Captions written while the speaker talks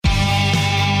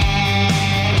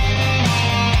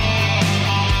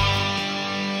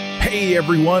Hey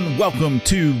everyone, welcome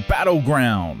to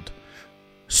Battleground.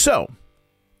 So,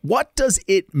 what does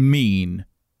it mean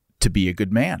to be a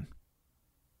good man?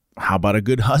 How about a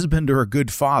good husband or a good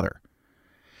father?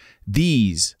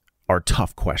 These are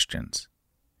tough questions.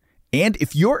 And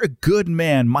if you're a good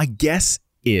man, my guess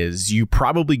is you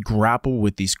probably grapple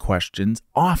with these questions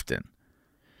often.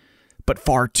 But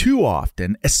far too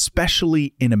often,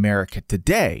 especially in America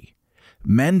today,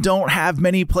 men don't have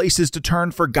many places to turn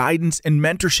for guidance and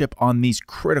mentorship on these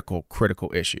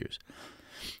critical issues.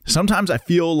 Sometimes I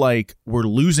feel like we're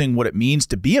losing what it means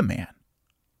to be a man.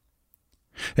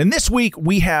 And this week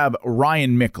we have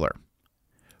Ryan MICHLER.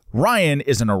 Ryan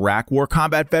is an Iraq War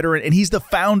combat veteran, and he's the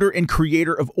founder and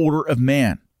creator of Order of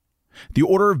Man. The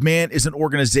Order of Man is an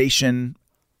organization.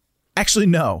 Actually,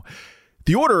 no.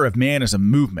 The Order of Man is a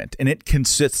movement, and it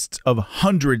consists of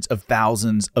hundreds of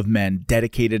thousands of men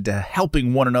dedicated to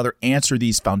helping one another answer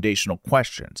these foundational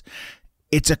questions.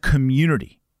 It's a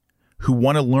community who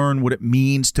want to learn what it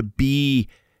means to be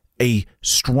a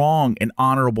strong and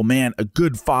honorable man, a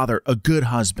good father, a good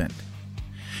husband.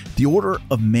 The Order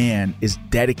of Man is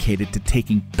dedicated to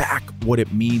taking back what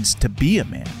it means to be a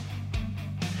man.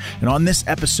 And on this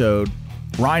episode,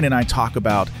 Ryan and I talk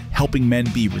about helping men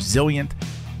be resilient,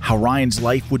 how Ryan's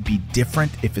life would be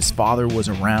different if his father was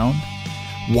around,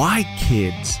 why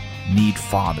kids need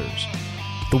fathers,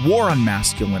 the war on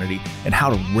masculinity, and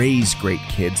how to raise great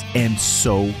kids, and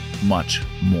so much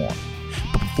more.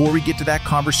 But before we get to that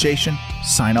conversation,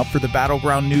 sign up for the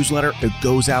Battleground newsletter. It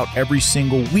goes out every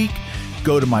single week.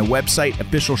 Go to my website,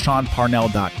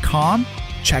 officialseanparnell.com.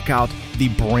 Check out the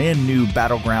brand new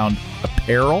Battleground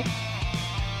apparel.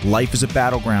 Life is a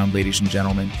battleground, ladies and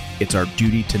gentlemen. It's our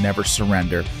duty to never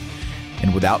surrender.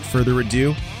 And without further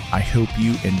ado, I hope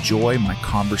you enjoy my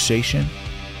conversation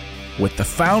with the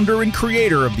founder and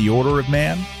creator of the Order of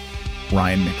Man,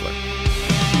 Ryan MICHLER.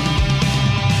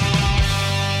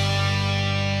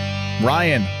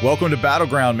 Ryan, welcome to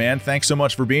Battleground, man. Thanks so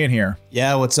much for being here.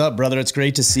 Yeah, what's up, brother? It's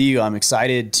great to see you. I'm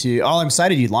excited you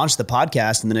launched the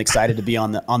podcast, and then excited to be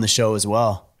on the show as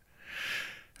well.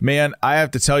 Man, I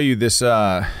have to tell you, this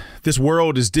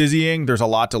world is dizzying. There's a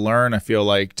lot to learn. I feel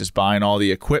like just buying all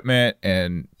the equipment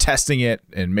and testing it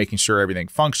and making sure everything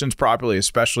functions properly,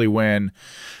 especially when,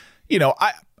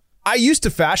 I used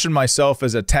to fashion myself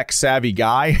as a tech savvy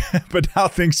guy, but now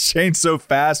things change so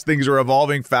fast. Things are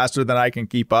evolving faster than I can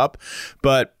keep up.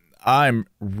 But I'm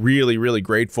really, really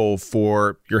grateful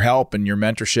for your help and your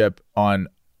mentorship on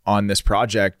this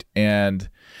project.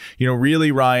 And,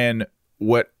 really, Ryan,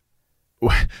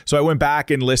 so I went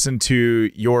back and listened to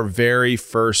your very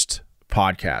first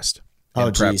podcast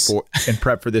in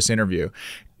prep for this interview.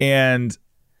 And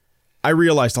I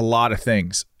realized a lot of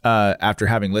things after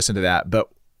having listened to that.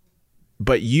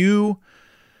 But you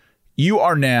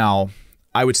are now,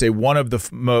 I would say, one of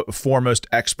the foremost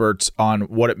experts on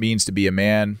what it means to be a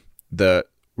man, the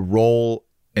role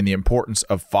and the importance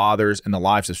of fathers in the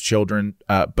lives of children,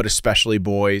 but especially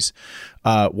boys,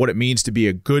 what it means to be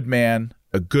a good man,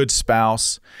 a good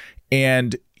spouse.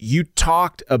 And you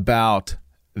talked about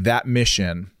that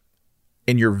mission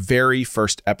in your very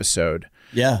first episode.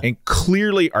 Yeah. And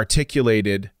clearly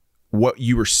articulated what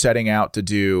you were setting out to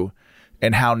do,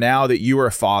 and how now that you are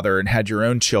a father and had your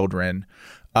own children,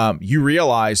 you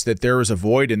realized that there was a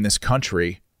void in this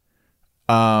country.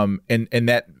 And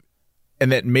that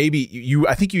maybe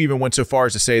I think you even went so far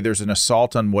as to say there's an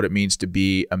assault on what it means to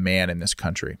be a man in this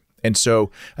country. And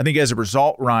so I think as a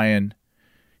result, Ryan,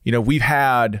 we've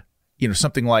had,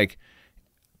 something like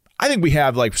from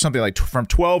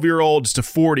 12-year-olds to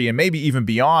 40 and maybe even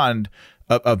beyond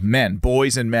of men,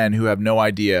 boys and men who have no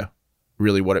idea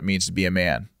really what it means to be a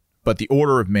man. But the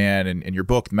Order of Man and your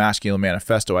book, The Masculine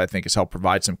Manifesto, I think has helped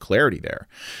provide some clarity there.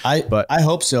 I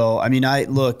hope so. I mean,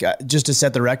 just to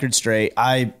set the record straight,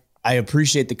 I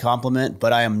appreciate the compliment,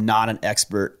 but I am not an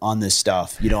expert on this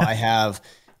stuff.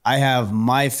 I have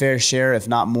my fair share, if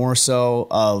not more so,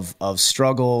 of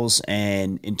struggles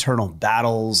and internal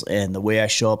battles and the way I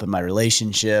show up in my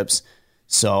relationships.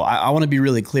 So I want to be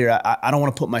really clear. I don't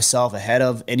want to put myself ahead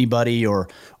of anybody or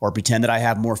pretend that I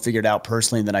have more figured out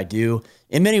personally than I do.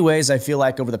 In many ways, I feel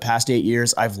like over the past 8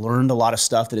 years, I've learned a lot of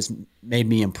stuff that has made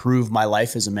me improve my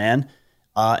life as a man.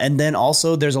 And then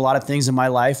also there's a lot of things in my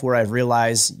life where I've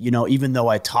realized, even though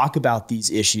I talk about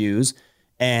these issues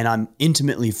and I'm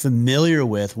intimately familiar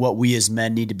with what we as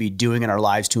men need to be doing in our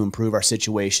lives to improve our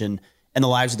situation and the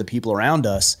lives of the people around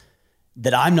us,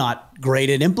 that I'm not great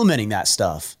at implementing that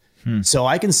stuff. So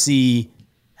I can see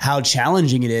how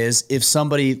challenging it is if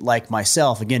somebody like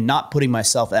myself, again, not putting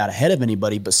myself out ahead of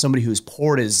anybody, but somebody who's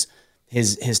poured his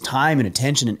time and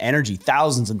attention and energy,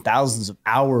 thousands and thousands of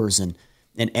hours and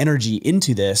and energy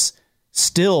into this,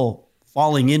 still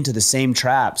falling into the same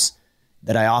traps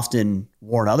that I often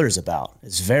warn others about.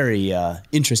 It's very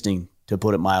interesting, to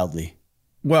put it mildly.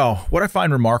 Well, what I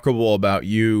find remarkable about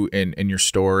you and your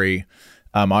story,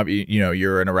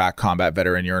 you're an Iraq combat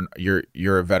veteran.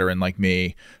 You're a veteran like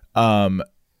me,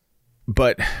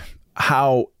 but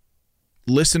how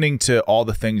listening to all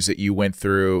the things that you went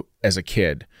through as a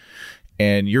kid,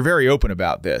 and you're very open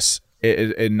about this,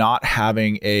 and not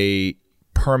having a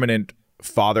permanent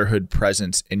fatherhood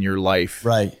presence in your life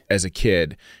as a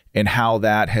kid, and how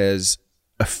that has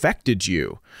affected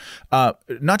you.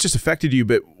 Not just affected you,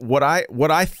 but what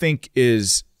I think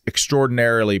is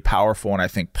extraordinarily powerful and I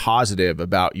think positive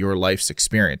about your life's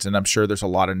experience. And I'm sure there's a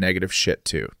lot of negative shit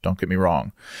too. Don't get me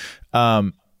wrong.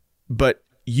 But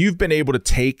you've been able to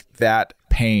take that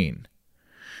pain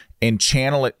and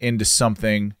channel it into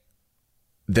something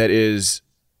that is,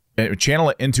 channel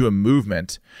it into a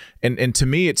movement. And to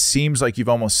me, it seems like you've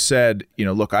almost said,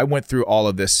 look, I went through all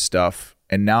of this stuff,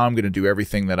 and now I'm going to do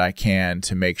everything that I can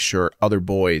to make sure other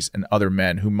boys and other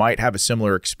men who might have a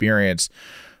similar experience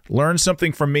learn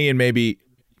something from me and maybe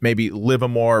live a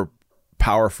more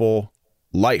powerful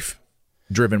life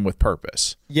driven with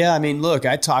purpose. Yeah. I mean, look,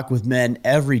 I talk with men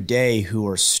every day who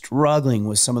are struggling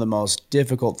with some of the most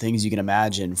difficult things you can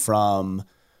imagine, from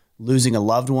losing a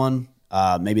loved one.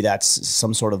 Maybe that's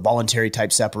some sort of voluntary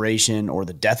type separation, or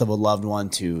the death of a loved one,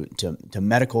 to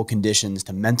medical conditions,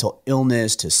 to mental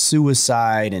illness, to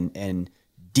suicide, and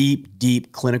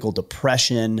deep clinical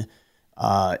depression.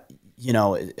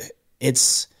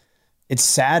 It's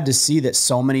sad to see that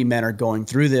so many men are going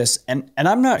through this. And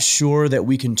I'm not sure that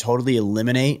we can totally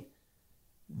eliminate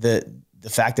the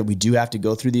fact that we do have to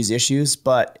go through these issues.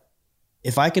 But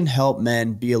if I can help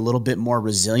men be a little bit more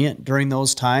resilient during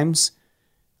those times,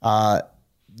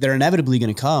 they're inevitably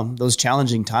going to come, those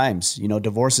challenging times.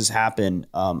 Divorces happen,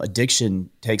 addiction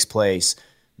takes place,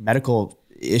 medical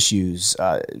issues,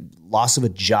 loss of a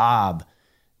job.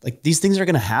 Like, these things are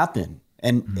going to happen.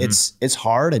 And it's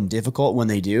hard and difficult when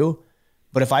they do.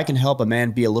 But if I can help a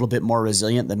man be a little bit more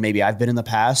resilient than maybe I've been in the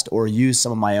past, or use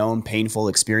some of my own painful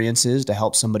experiences to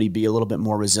help somebody be a little bit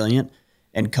more resilient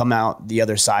and come out the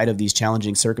other side of these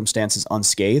challenging circumstances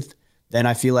unscathed, then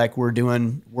I feel like we're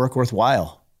doing work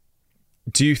worthwhile.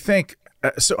 Do you think,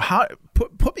 so how,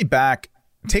 put me back,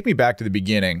 take me back to the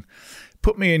beginning,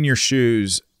 put me in your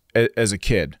shoes as a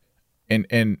kid. And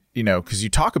because you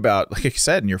talk about, like I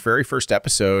said, in your very first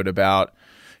episode about,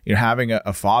 having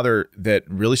a father that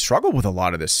really struggled with a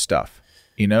lot of this stuff,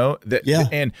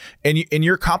 and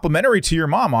you're complimentary to your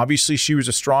mom. Obviously, she was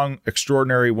a strong,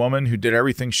 extraordinary woman who did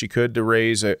everything she could to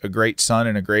raise a great son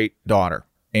and a great daughter.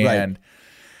 And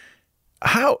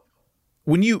how,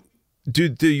 when you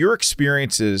do your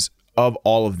experiences of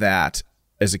all of that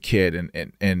as a kid,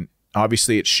 and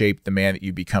obviously it shaped the man that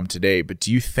you become today, but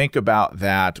do you think about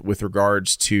that with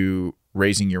regards to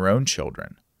raising your own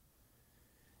children?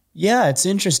 Yeah, it's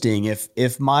interesting.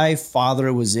 If my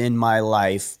father was in my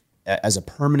life as a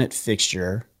permanent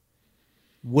fixture,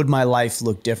 would my life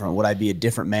look different? Would I be a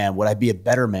different man? Would I be a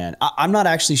better man? I'm not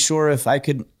actually sure if I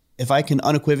can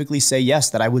unequivocally say yes,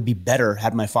 that I would be better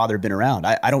had my father been around.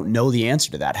 I don't know the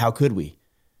answer to that. How could we?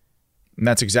 And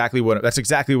that's exactly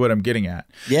what I'm getting at.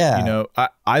 Yeah.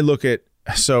 I look at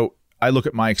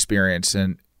my experience,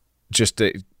 and just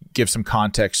to give some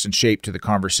context and shape to the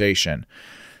conversation,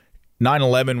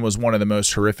 9/11 was one of the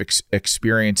most horrific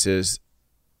experiences,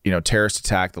 terrorist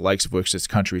attack, the likes of which this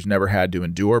country's never had to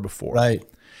endure before. Right.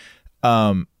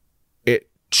 It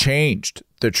changed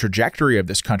the trajectory of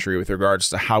this country with regards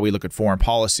to how we look at foreign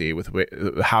policy, with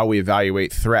how we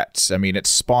evaluate threats. I mean, it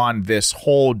spawned this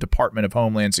whole Department of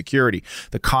Homeland Security,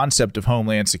 the concept of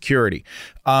Homeland Security.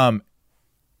 And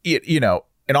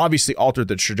obviously altered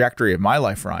the trajectory of my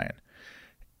life, Ryan.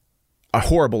 A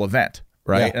horrible event.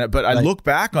 Right. Yeah, but I look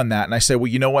back on that and I say, well,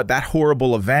 you know what? That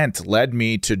horrible event led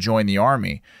me to join the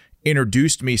Army,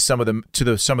 introduced me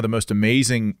to some of the most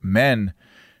amazing men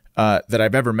that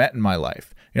I've ever met in my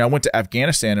life. I went to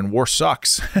Afghanistan, and war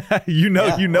sucks. That.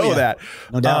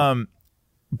 No doubt.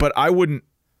 But I wouldn't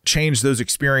change those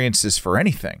experiences for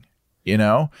anything,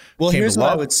 Well, here's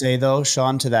what I would say, though,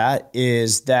 Sean, to that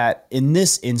is that in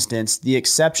this instance, the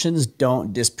exceptions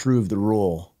don't disprove the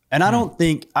rule. And I don't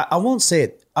think, I won't say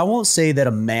it. I won't say that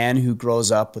a man who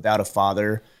grows up without a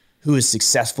father who is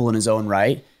successful in his own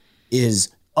right is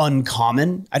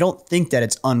uncommon. I don't think that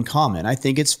it's uncommon. I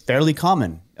think it's fairly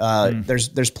common.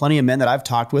 There's plenty of men that I've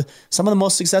talked with. Some of the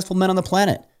most successful men on the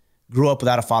planet grew up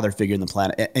without a father figure in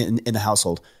the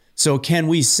household. So can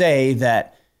we say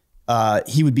that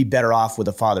he would be better off with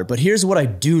a father? But here's what I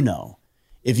do know.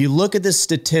 If you look at the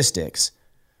statistics,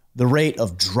 the rate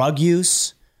of drug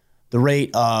use, the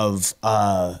rate of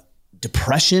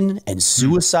depression and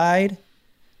suicide,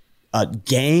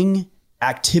 gang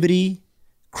activity,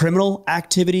 criminal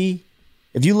activity.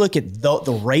 If you look at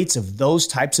the rates of those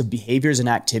types of behaviors and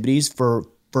activities for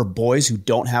boys who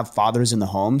don't have fathers in the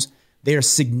homes, they are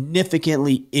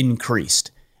significantly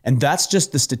increased. And that's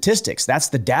just the statistics. That's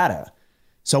the data.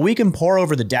 So we can pore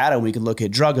over the data. We can look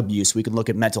at drug abuse. We can look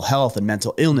at mental health and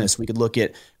mental illness. We could look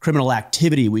at criminal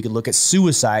activity. We could look at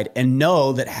suicide and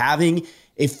know that having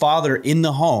a father in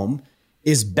the home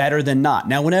is better than not.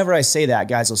 Now, whenever I say that,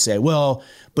 guys will say, well,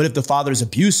 but if the father's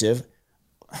abusive,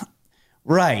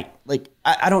 right. Like,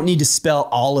 I don't need to spell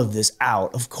all of this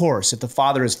out. Of course, if the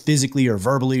father is physically or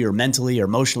verbally or mentally or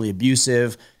emotionally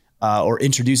abusive, or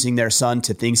introducing their son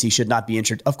to things he should not be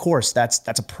introduced, of course, that's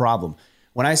a problem.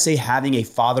 When I say having a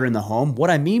father in the home, what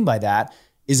I mean by that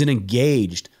is an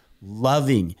engaged,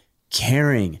 loving,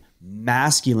 caring,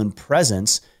 masculine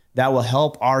presence that will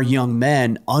help our young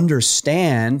men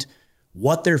understand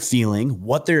what they're feeling,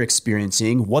 what they're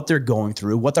experiencing, what they're going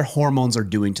through, what their hormones are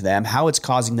doing to them, how it's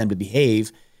causing them to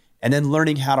behave, and then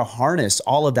learning how to harness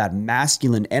all of that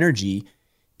masculine energy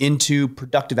into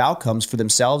productive outcomes for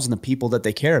themselves and the people that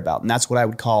they care about. And that's what I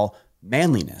would call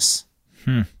manliness.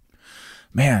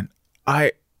 Man,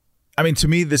 I mean, to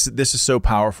me, this is so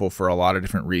powerful for a lot of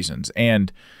different reasons.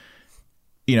 And,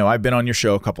 you know, I've been on your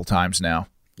show a couple times now.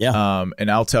 Yeah. And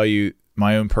I'll tell you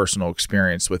my own personal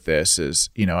experience with this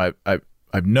is, you know,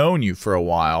 I've known you for a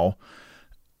while.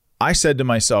 I said to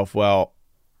myself, well,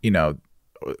 you know,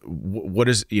 what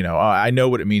is, you know, I know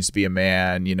what it means to be a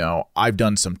man. You know, I've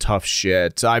done some tough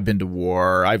shit. I've been to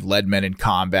war. I've led men in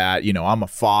combat. You know, I'm a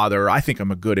father. I think I'm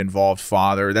a good involved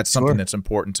father. That's something that's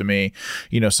important to me.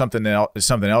 You know, something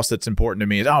else that's important to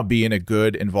me is being a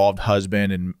good involved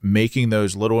husband and making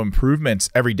those little improvements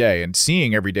every day and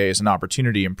seeing every day as an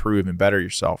opportunity to improve and better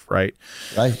yourself. Right.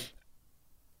 Right.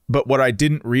 But what I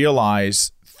didn't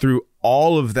realize through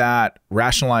all of that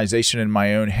rationalization in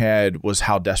my own head was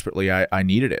how desperately I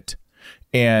needed it.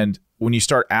 And when you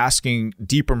start asking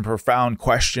deep and profound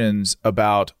questions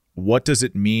about what does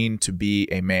it mean to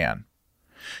be a man,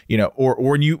 you know, or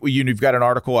when you've got an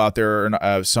article out there,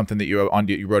 something that you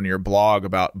wrote in your blog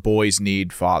about boys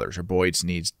need fathers or boys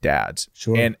needs dads.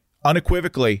 Sure. And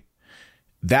unequivocally,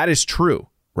 that is true,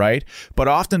 right? But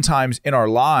oftentimes in our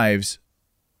lives,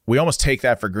 we almost take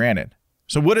that for granted.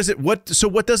 So what does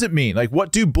it mean? Like,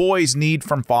 what do boys need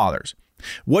from fathers?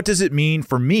 What does it mean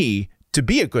for me to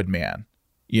be a good man?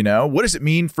 You know, what does it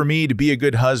mean for me to be a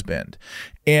good husband?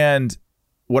 And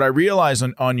what I realized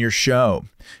on your show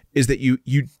is that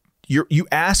you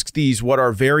ask these what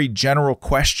are very general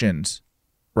questions,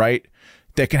 right?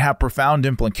 That can have profound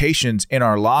implications in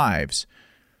our lives.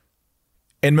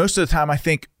 And most of the time, I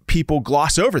think people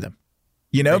gloss over them.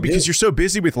 You know, because you're so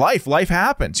busy with life. Life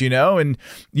happens, you know, and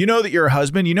you know that you're a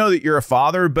husband, you know that you're a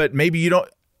father, but maybe you don't.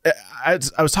 I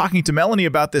was talking to Melanie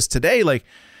about this today. Like,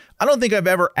 I don't think I've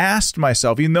ever asked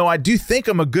myself, even though I do think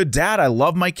I'm a good dad. I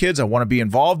love my kids. I want to be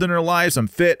involved in their lives. I'm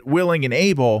fit, willing, and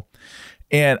able.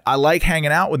 And I like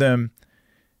hanging out with them.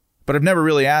 But I've never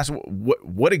really asked,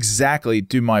 what exactly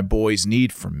do my boys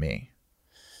need from me?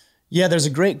 Yeah, there's a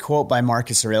great quote by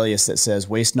Marcus Aurelius that says,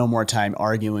 waste no more time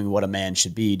arguing what a man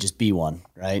should be, just be one,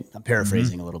 right? I'm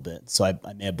paraphrasing a little bit, so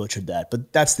I may have butchered that,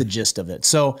 but that's the gist of it.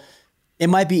 So it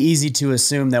might be easy to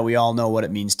assume that we all know what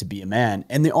it means to be a man.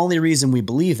 And the only reason we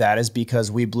believe that is because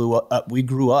we grew up,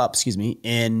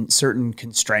 in certain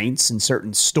constraints and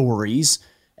certain stories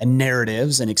and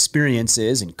narratives and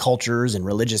experiences and cultures and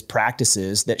religious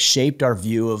practices that shaped our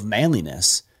view of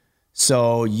manliness.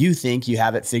 So you think you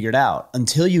have it figured out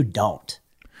until you don't.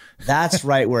 That's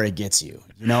right where it gets you,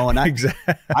 you know. And I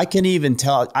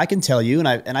can tell you, and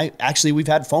I actually, we've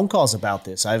had phone calls about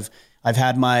this. I've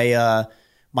had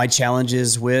my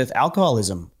challenges with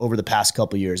alcoholism over the past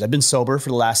couple of years. I've been sober for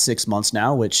the last 6 months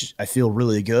now, which I feel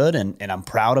really good and I'm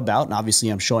proud about. And obviously,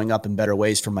 I'm showing up in better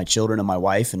ways for my children and my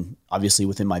wife, and obviously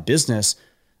within my business.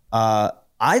 I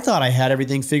thought I had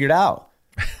everything figured out.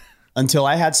 Until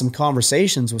I had some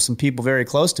conversations with some people very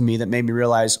close to me that made me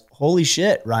realize, holy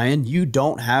shit, Ryan, you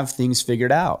don't have things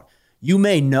figured out. You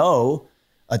may know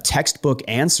a textbook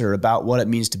answer about what it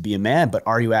means to be a man, but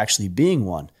are you actually being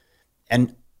one?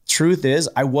 And truth is,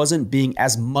 I wasn't being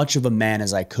as much of a man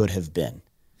as I could have been.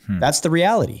 That's the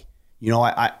reality. You know,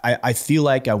 I feel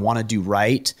like I want to do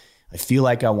right. I feel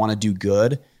like I want to do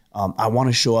good. I want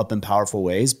to show up in powerful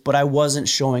ways, but I wasn't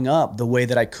showing up the way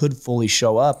that I could fully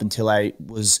show up until I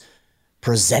was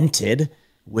presented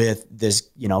with this,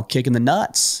 you know, kick in the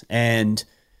nuts. And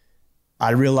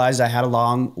I realized I had a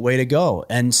long way to go.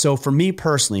 And so for me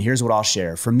personally, here's what I'll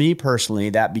share. For me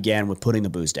personally, that began with putting the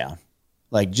booze down.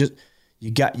 Like just, you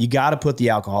got to put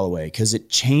the alcohol away because it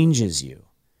changes you.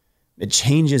 It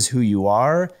changes who you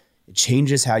are. It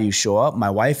changes how you show up.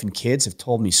 My wife and kids have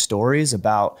told me stories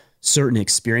about certain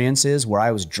experiences where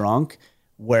I was drunk,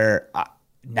 where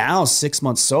now 6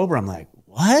 months sober, I'm like,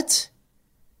 what?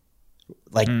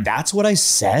 Like, that's what I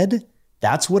said?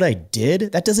 That's what I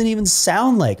did? That doesn't even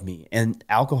sound like me. And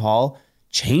alcohol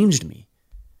changed me.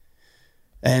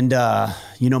 And,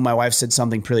 my wife said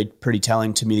something pretty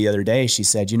telling to me the other day. She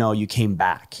said, you came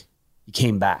back. You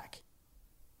came back.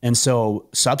 And so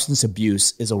substance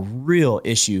abuse is a real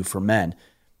issue for men.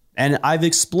 And I've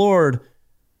explored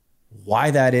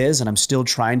why that is, and I'm still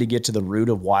trying to get to the root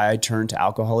of why I turned to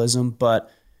alcoholism.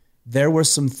 But there were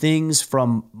some things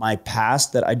from my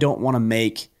past that I don't want to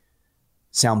make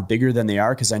sound bigger than they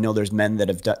are, because I know there's men that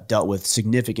have dealt with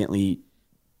significantly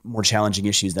more challenging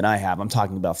issues than I have. I'm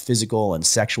talking about physical and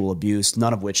sexual abuse,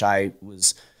 none of which I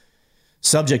was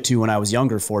subject to when I was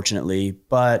younger, fortunately.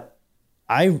 But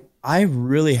I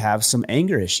really have some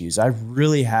anger issues. I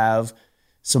really have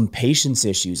some patience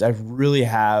issues. I really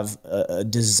have a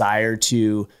desire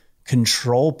to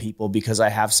control people because I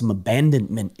have some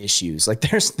abandonment issues. Like,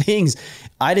 there's things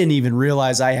I didn't even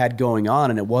realize I had going on.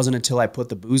 And it wasn't until I put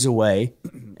the booze away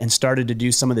and started to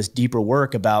do some of this deeper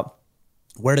work about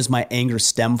where does my anger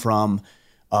stem from?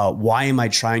 Why am I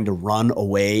trying to run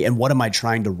away? And what am I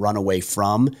trying to run away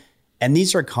from? And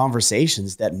these are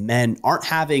conversations that men aren't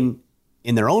having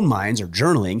in their own minds or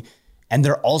journaling. And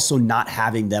they're also not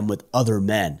having them with other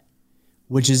men,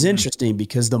 which is interesting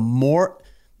because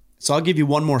so I'll give you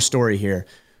one more story here.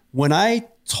 When I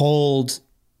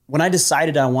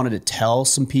decided I wanted to tell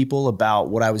some people about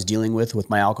what I was dealing with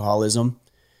my alcoholism,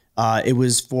 it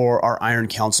was for our Iron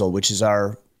Council, which is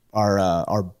our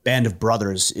band of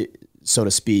brothers, so to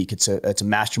speak. It's a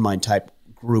mastermind type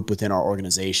group within our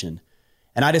organization.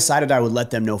 And I decided I would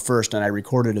let them know first. And I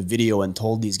recorded a video and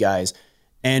told these guys.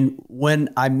 And when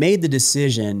I made the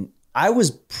decision, I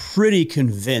was pretty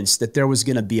convinced that there was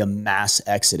going to be a mass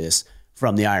exodus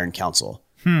from the Iron Council.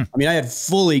 I mean, I had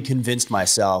fully convinced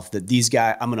myself that these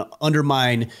guys, I'm going to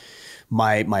undermine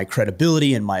my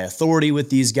credibility and my authority with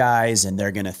these guys, and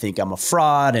they're going to think I'm a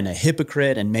fraud and a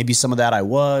hypocrite, and maybe some of that I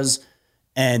was,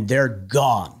 and they're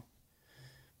gone.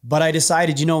 But I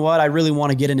decided, you know what? I really want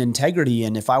to get in integrity.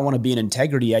 And if I want to be in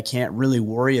integrity, I can't really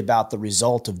worry about the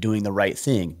result of doing the right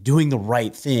thing. Doing the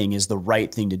right thing is the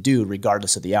right thing to do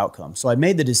regardless of the outcome. So I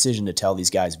made the decision to tell these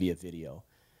guys via video.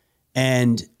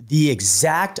 And the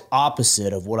exact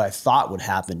opposite of what I thought would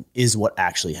happen is what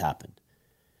actually happened.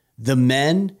 The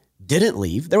men didn't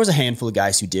leave. There was a handful of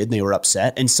guys who did, and they were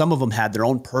upset. And some of them had their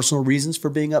own personal reasons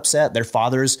for being upset. Their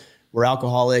fathers were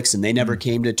alcoholics and they never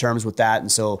came to terms with that.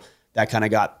 And so that kind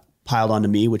of got piled onto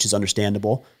me, which is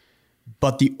understandable.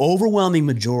 But the overwhelming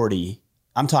majority,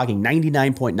 I'm talking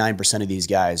 99.9% of these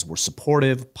guys, were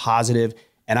supportive, positive,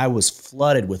 and I was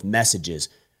flooded with messages.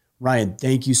 Ryan,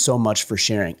 thank you so much for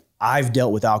sharing. I've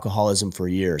dealt with alcoholism for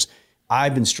years.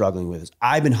 I've been struggling with this.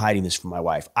 I've been hiding this from my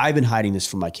wife. I've been hiding this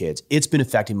from my kids. It's been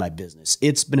affecting my business.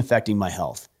 It's been affecting my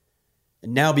health.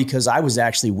 And now, because I was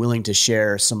actually willing to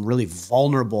share some really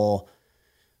vulnerable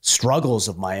struggles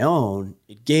of my own,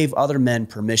 it gave other men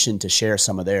permission to share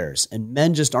some of theirs. And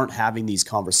men just aren't having these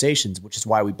conversations, which is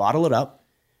why we bottle it up.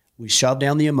 We shove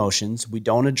down the emotions. We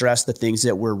don't address the things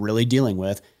that we're really dealing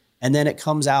with. And then it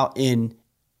comes out in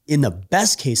the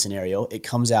best case scenario, it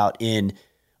comes out in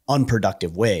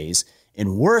unproductive ways.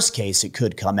 In worst case, it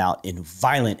could come out in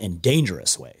violent and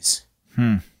dangerous ways.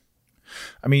 I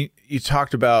mean, you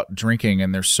talked about drinking,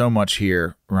 and there's so much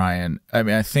here, Ryan. I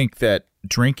mean, I think that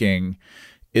drinking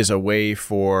is a way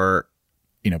for,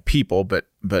 people, but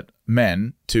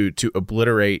men to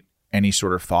obliterate any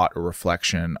sort of thought or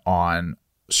reflection on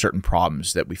certain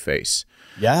problems that we face.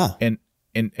 Yeah. And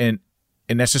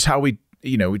that's just how we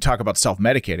talk about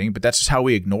self-medicating, but that's just how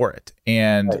we ignore it.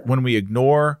 And right. When we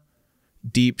ignore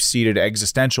deep-seated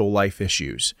existential life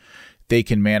issues, they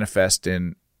can manifest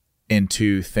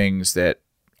into things that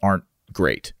aren't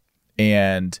great.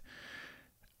 And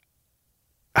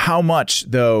how much,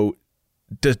 though,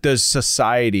 does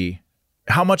society,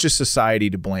 how much is society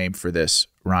to blame for this,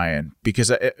 Ryan?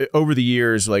 Because over the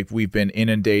years, like, we've been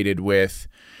inundated with,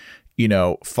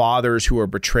 fathers who are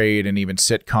portrayed in even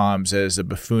sitcoms as a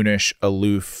buffoonish,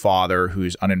 aloof father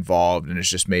who's uninvolved and is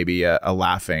just maybe a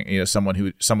laughing, someone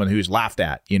who's laughed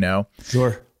at,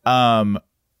 Sure.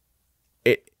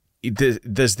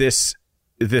 Does this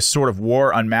sort of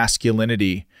war on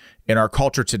masculinity in our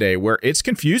culture today, where it's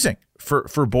confusing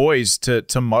for boys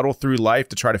to muddle through life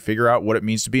to try to figure out what it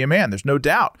means to be a man. There's no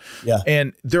doubt. Yeah.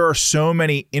 And there are so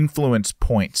many influence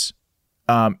points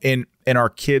in our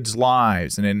kids'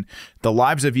 lives and in the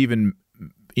lives of even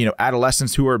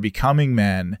adolescents who are becoming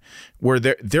men, where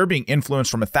they're being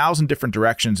influenced from 1,000 different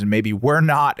directions, and maybe we're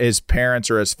not, as parents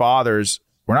or as fathers,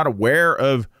 we're not aware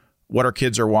of what our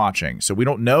kids are watching, so we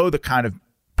don't know the kind of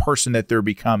person that they're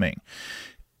becoming.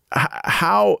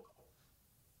 How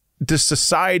does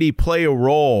society play a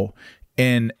role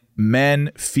in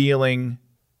men feeling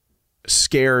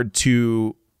scared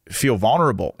to feel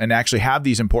vulnerable and actually have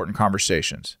these important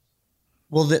conversations?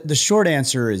 Well, the short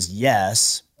answer is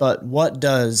yes, but what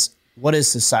is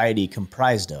society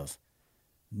comprised of?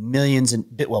 Billions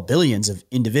of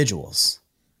individuals.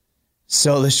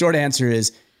 So the short answer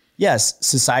is yes,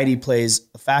 society plays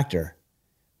a factor,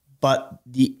 but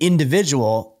the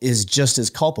individual is just as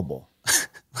culpable.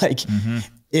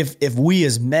 If we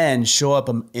as men show up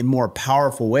in more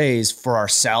powerful ways for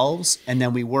ourselves, and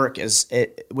then we work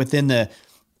within the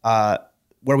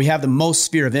where we have the most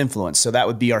sphere of influence. So that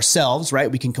would be ourselves,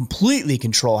 right? We can completely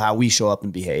control how we show up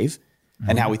and behave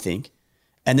and how we think.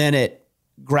 And then it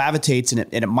gravitates and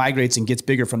it migrates and gets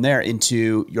bigger from there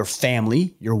into your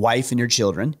family, your wife and your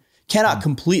children. Cannot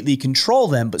completely control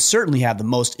them, but certainly have the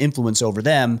most influence over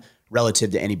them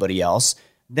relative to anybody else.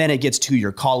 Then it gets to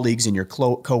your colleagues and your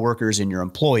coworkers and your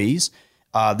employees.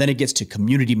 Then it gets to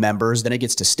community members. Then it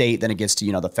gets to state. Then it gets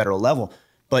to, the federal level.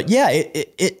 But yeah,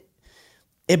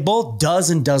 it both does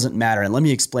and doesn't matter. And let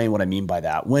me explain what I mean by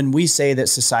that. When we say that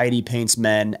society paints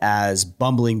men as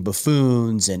bumbling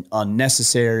buffoons and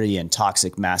unnecessary and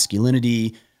toxic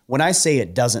masculinity, when I say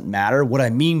it doesn't matter, what I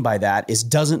mean by that is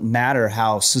doesn't matter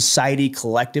how society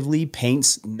collectively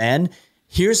paints men.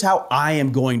 Here's how I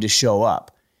am going to show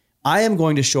up. I am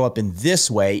going to show up in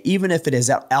this way, even if it is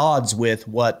at odds with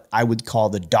what I would call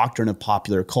the doctrine of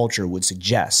popular culture would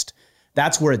suggest.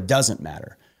 That's where it doesn't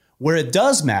matter. Where it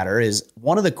does matter is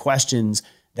one of the questions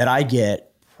that I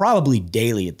get probably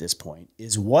daily at this point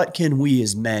is, what can we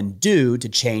as men do to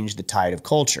change the tide of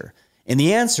culture? And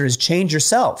the answer is change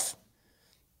yourself.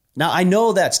 Now, I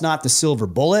know that's not the silver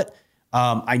bullet.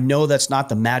 I know that's not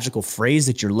the magical phrase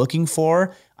that you're looking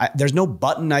for. There's no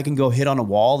button I can go hit on a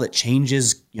wall that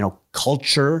changes,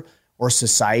 culture or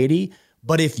society.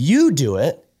 But if you do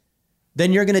it,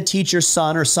 then you're going to teach your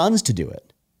son or sons to do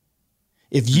it.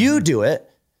 If you do it,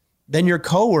 then your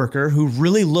coworker who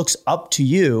really looks up to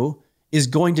you is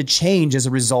going to change as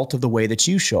a result of the way that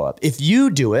you show up. If you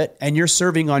do it and you're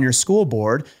serving on your school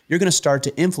board, you're going to start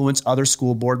to influence other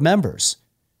school board members.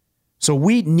 So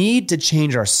we need to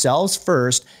change ourselves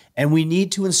first, and we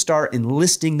need to start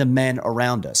enlisting the men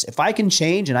around us. If I can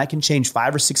change, and I can change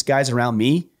 5 or 6 guys around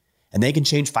me, and they can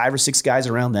change 5 or 6 guys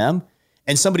around them,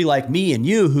 and somebody like me and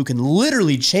you who can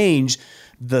literally change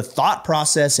the thought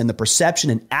process and the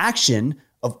perception and action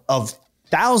of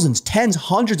thousands, tens,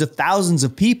 hundreds of thousands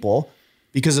of people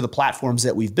because of the platforms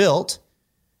that we've built,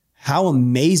 how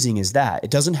amazing is that?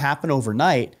 It doesn't happen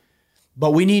overnight,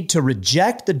 but we need to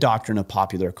reject the doctrine of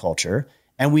popular culture,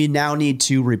 and we now need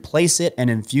to replace it and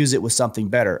infuse it with something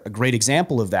better. A great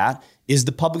example of that is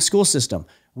the public school system.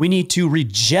 We need to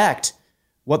reject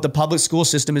what the public school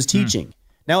system is teaching.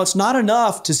 Now, it's not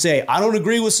enough to say, I don't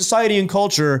agree with society and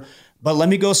culture, but let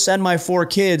me go send my 4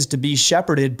 kids to be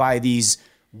shepherded by these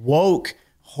woke,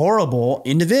 horrible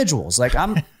individuals.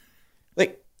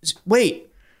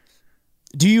 Wait,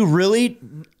 do you really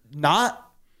not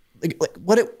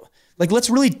let's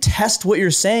really test what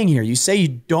you're saying here. You say you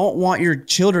don't want your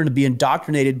children to be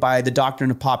indoctrinated by the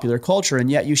doctrine of popular culture, and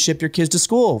yet you ship your kids to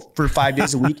school for 5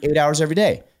 days a week, 8 hours every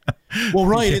day. Well,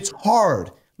 Ryan, it's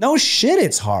hard. No shit,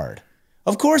 it's hard.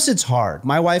 Of course it's hard.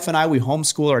 My wife and I, we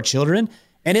homeschool our children,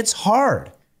 and it's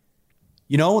hard.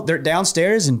 They're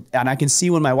downstairs and I can see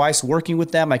when my wife's working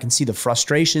with them, I can see the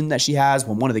frustration that she has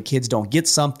when one of the kids don't get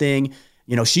something.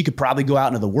 She could probably go out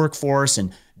into the workforce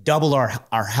and double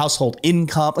our household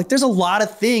income. There's a lot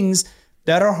of things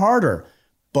that are harder,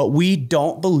 but we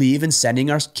don't believe in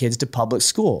sending our kids to public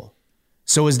school.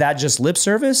 So is that just lip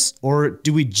service, or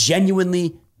do we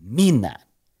genuinely mean that?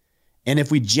 And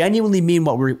if we genuinely mean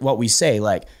what we say,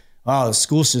 oh, the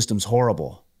school system's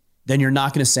horrible, then you're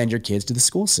not going to send your kids to the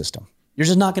school system. You're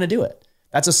just not going to do it.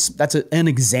 That's an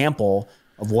example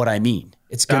of what I mean.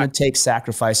 It's going to take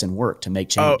sacrifice and work to make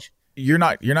change. Oh, you're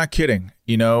not kidding,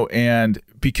 and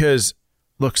because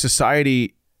look,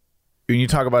 society, when you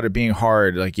talk about it being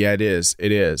hard, yeah, it is.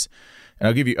 And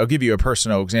I'll give you a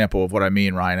personal example of what I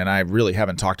mean, Ryan, and I really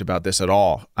haven't talked about this at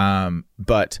all.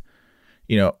 But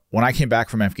when I came back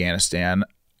from Afghanistan,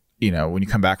 when you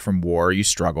come back from war, you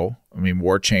struggle. I mean,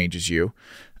 war changes you.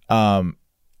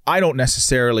 I don't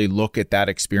necessarily look at that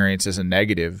experience as a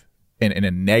negative in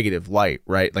a negative light,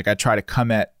 right? Like I try to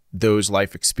come at those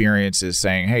life experiences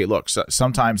saying, hey, look,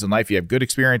 sometimes in life you have good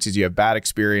experiences, you have bad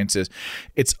experiences.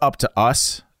 It's up to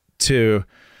us to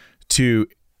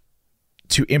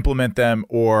implement them,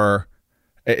 or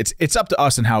it's up to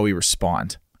us and how we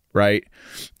respond, right?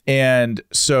 And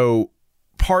so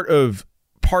part of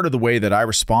the way that I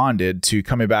responded to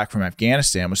coming back from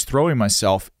Afghanistan was throwing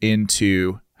myself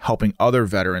into helping other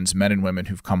veterans, men and women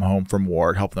who've come home from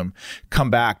war, help them come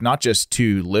back, not just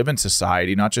to live in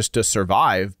society, not just to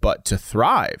survive, but to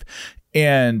thrive.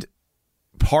 And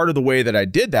part of the way that I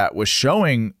did that was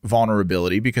showing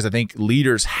vulnerability, because I think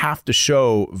leaders have to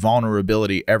show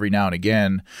vulnerability every now and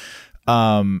again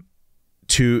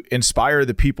to inspire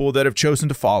the people that have chosen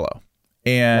to follow.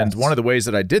 And one of the ways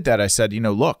that I did that, I said,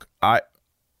 look, I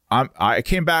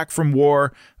came back from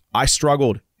war. I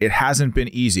struggled. It hasn't been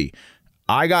easy.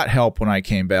 I got help when I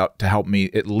came back to help me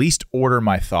at least order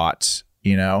my thoughts,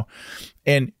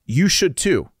 and you should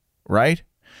too, right?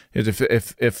 If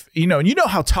and you know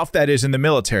how tough that is in the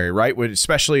military, right?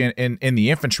 Especially in the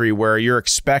infantry, where you're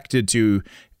expected to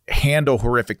handle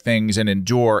horrific things and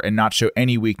endure and not show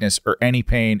any weakness or any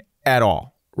pain at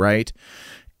all, right?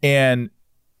 And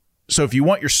so if you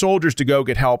want your soldiers to go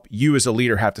get help, you as a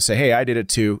leader have to say, hey, I did it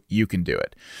too. You can do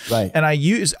it. Right. And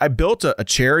I built a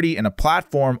charity and a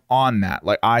platform on that.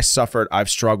 Like, I suffered, I've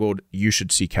struggled, you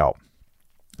should seek help.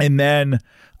 And then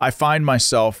I find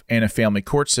myself in a family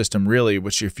court system, really,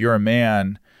 which if you're a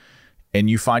man and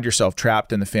you find yourself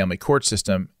trapped in the family court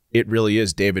system, it really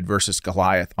is David versus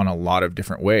Goliath on a lot of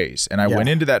different ways. And I went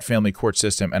into that family court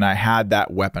system and I had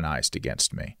that weaponized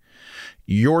against me.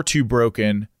 You're too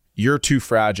broken. You're too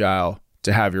fragile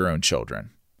to have your own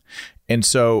children. And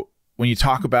so when you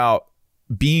talk about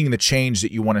being the change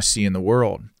that you want to see in the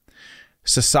world,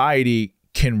 society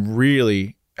can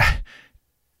really,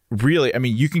 I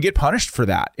mean, you can get punished for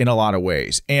that in a lot of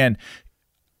ways. And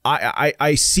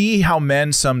I see how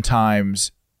men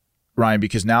sometimes, Ryan,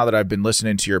 because now that I've been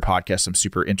listening to your podcast, I'm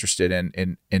super interested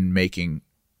in making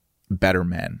better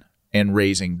men and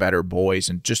raising better boys,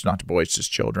 and just not boys,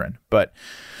 just children. But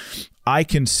I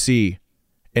can see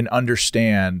and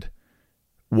understand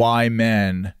why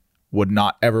men would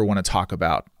not ever want to talk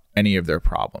about any of their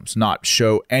problems, not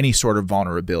show any sort of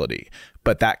vulnerability.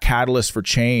 But that catalyst for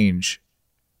change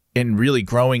and really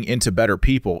growing into better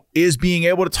people is being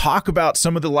able to talk about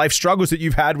some of the life struggles that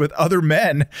you've had with other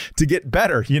men to get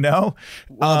better, Well,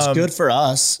 it's good for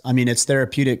us. I mean, it's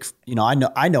therapeutic. I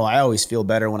know I always feel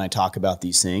better when I talk about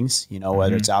these things,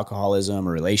 whether it's alcoholism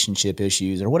or relationship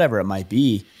issues or whatever it might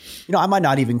be. I might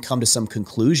not even come to some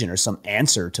conclusion or some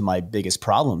answer to my biggest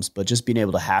problems, but just being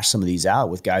able to hash some of these out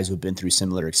with guys who've been through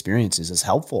similar experiences is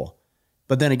helpful.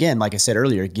 But then again, like I said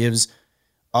earlier, it gives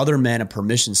other men a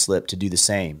permission slip to do the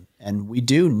same. And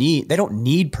they don't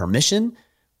need permission,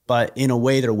 but in a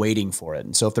way they're waiting for it.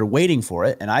 And so if they're waiting for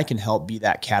it and I can help be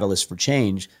that catalyst for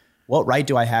change, what right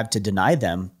do I have to deny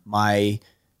them my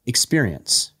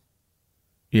experience?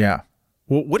 Yeah.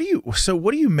 Well, what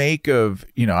do you make of,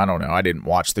 I don't know. I didn't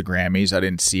watch the Grammys. I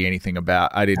didn't see anything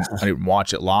I didn't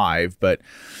watch it live, but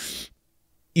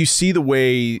you see the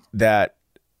way that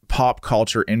pop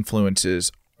culture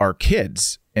influences our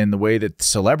kids and the way that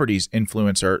celebrities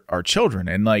influence our children.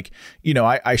 And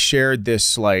I shared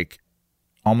this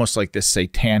almost like this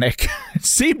satanic, it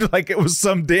seemed like it was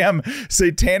some damn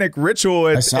satanic ritual.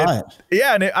 I saw it.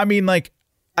 Yeah. And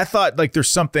I thought there's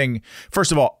something,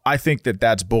 first of all, I think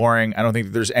that's boring. I don't think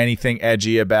that there's anything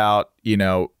edgy about,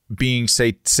 being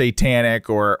satanic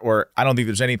or I don't think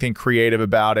there's anything creative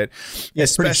about it. Yeah,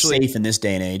 it's especially pretty safe in this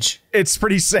day and age. It's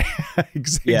pretty safe.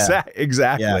 Exactly.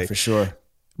 Yeah, for sure.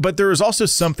 But there was also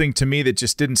something to me that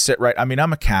just didn't sit right. I mean,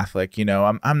 I'm a Catholic,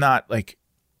 I'm not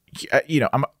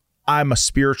I'm a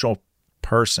spiritual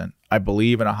person. I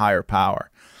believe in a higher power.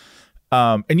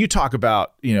 And you talk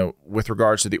about, with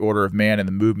regards to the order of man and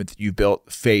the movement that you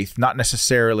built, faith, not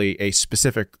necessarily a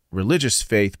specific religious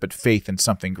faith, but faith in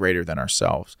something greater than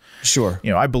ourselves. Sure.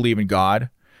 I believe in God,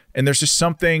 and there's just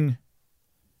something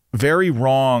very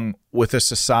wrong with a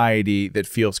society that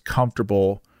feels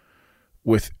comfortable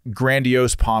with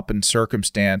grandiose pomp and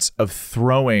circumstance of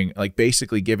throwing,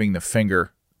 basically giving the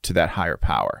finger to that higher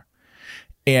power.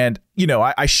 And,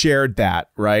 I shared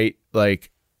that, right?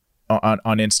 On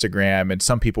Instagram, and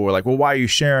some people were like, well, why are you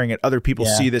sharing it? Other people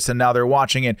see this and now they're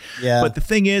watching it. Yeah. But the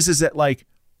thing is that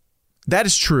that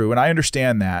is true. And I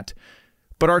understand that.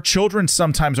 But our children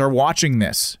sometimes are watching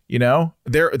this, they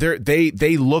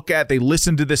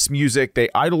listen to this music, they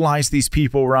idolize these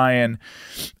people, Ryan.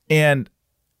 And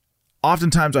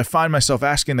oftentimes I find myself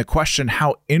asking the question,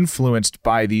 how influenced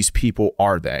by these people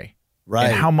are they?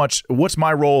 Right. And what's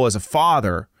my role as a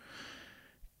father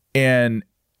in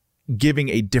giving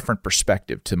a different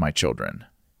perspective to my children?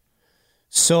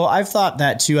 So I've thought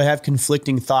that too. I have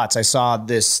conflicting thoughts. I saw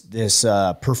this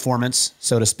performance,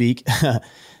 so to speak,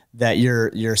 that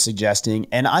you're suggesting,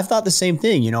 and I've thought the same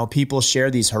thing. You know, people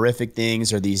share these horrific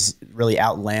things or these really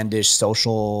outlandish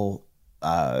social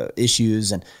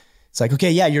issues, and it's like,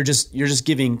 okay, yeah, you're just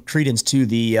giving credence to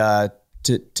the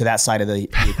to that side of the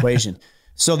equation.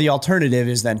 So the alternative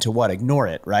is then to what? Ignore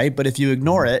it, right? But if you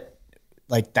ignore it,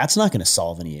 like that's not going to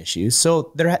solve any issues.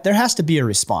 So there has to be a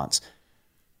response.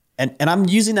 And I'm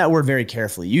using that word very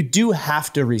carefully. You do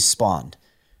have to respond.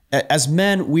 As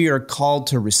men, we are called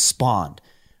to respond.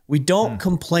 We don't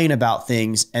complain about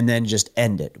things and then just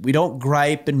end it. We don't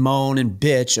gripe and moan and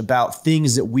bitch about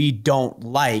things that we don't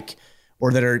like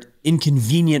or that are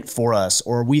inconvenient for us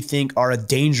or we think are a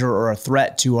danger or a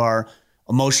threat to our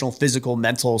emotional, physical,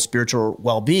 mental, spiritual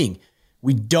well-being.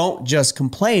 We don't just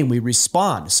complain, we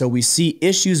respond. So we see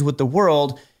issues with the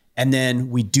world and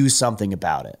then we do something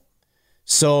about it.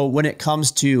 So when it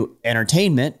comes to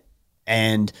entertainment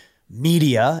and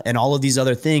media and all of these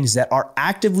other things that are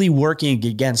actively working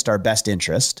against our best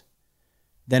interest,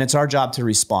 then it's our job to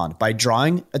respond by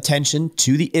drawing attention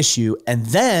to the issue. And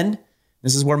then,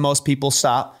 this is where most people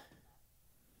stop,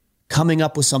 coming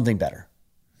up with something better.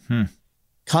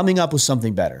 Coming up with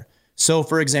something better. So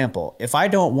for example, if I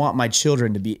don't want my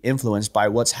children to be influenced by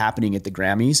what's happening at the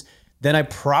Grammys, then I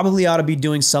probably ought to be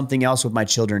doing something else with my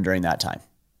children during that time.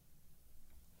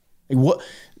 What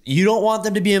you don't want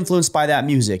them to be influenced by that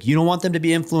music. You don't want them to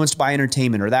be influenced by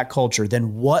entertainment or that culture.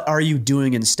 Then what are you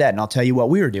doing instead? And I'll tell you what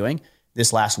we were doing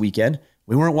this last weekend.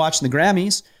 We weren't watching the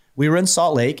Grammys. We were in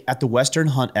Salt Lake at the Western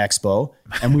Hunt Expo,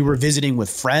 and we were visiting with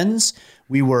friends.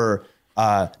 We were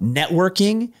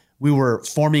networking. We were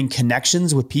forming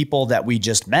connections with people that we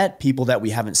just met, people that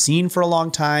we haven't seen for a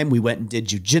long time. We went and did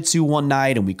jujitsu one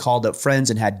night, and we called up friends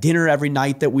and had dinner every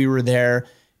night that we were there.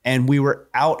 And we were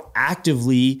out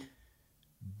actively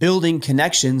building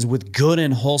connections with good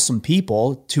and wholesome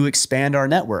people to expand our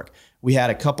network. We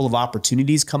had a couple of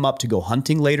opportunities come up to go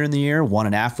hunting later in the year, one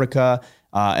in Africa,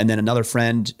 and then another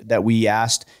friend that we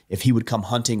asked if he would come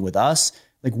hunting with us.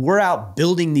 Like, we're out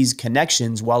building these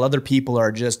connections while other people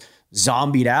are just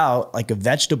zombied out like a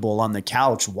vegetable on the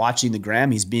couch watching the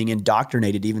Grammys, being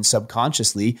indoctrinated even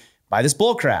subconsciously by this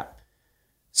bullcrap.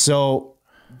 So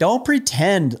don't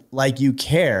pretend like you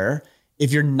care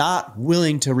if you're not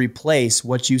willing to replace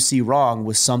what you see wrong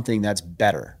with something that's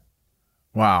better.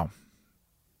 Wow.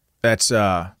 That's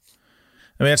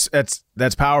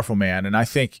that's powerful, man. And I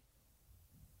think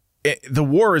the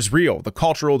war is real. The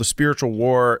cultural, the spiritual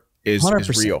war is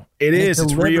real.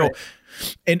 It's real.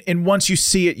 And once you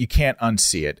see it, you can't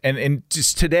unsee it. And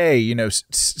just today, you know,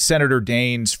 Senator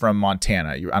Daines from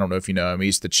Montana, I don't know if you know him,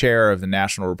 he's the chair of the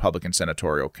National Republican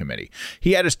Senatorial Committee.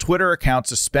 He had his Twitter account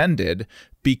suspended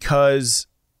because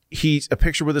he's a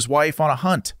picture with his wife on a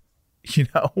hunt, you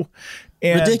know?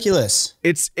 And ridiculous.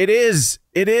 It is.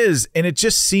 And it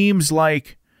just seems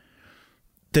like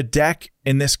the deck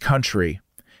in this country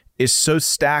is so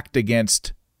stacked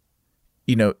against,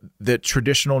 you know, the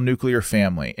traditional nuclear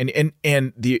family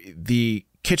and the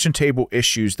kitchen table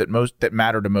issues that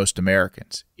matter to most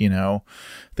Americans, you know,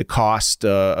 the cost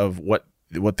of what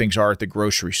things are at the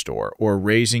grocery store, or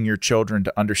raising your children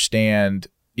to understand,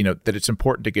 you know, that it's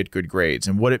important to get good grades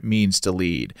and what it means to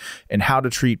lead and how to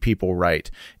treat people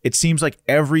right. It seems like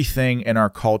everything in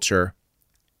our culture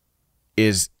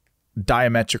is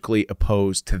diametrically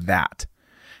opposed to that.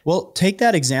 Well, take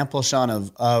that example, Sean,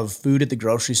 of food at the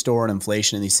grocery store and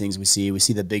inflation and these things we see. We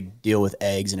see the big deal with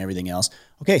eggs and everything else.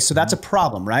 Okay, so that's a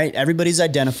problem, right? Everybody's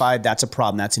identified that's a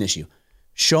problem. That's an issue.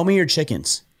 Show me your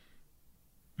chickens.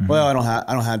 Well,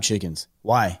 I don't have chickens.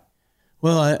 Why?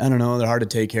 Well, I don't know. They're hard to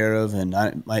take care of, and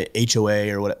my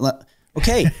HOA or whatever.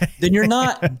 Okay, then you're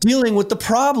not dealing with the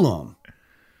problem.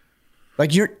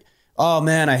 Like oh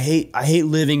man, I hate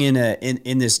living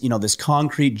in this, you know, this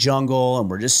concrete jungle,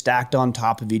 and we're just stacked on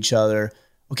top of each other.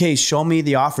 Okay, show me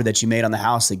the offer that you made on the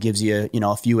house that gives you, you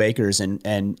know, a few acres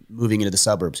and moving into the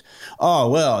suburbs. Oh,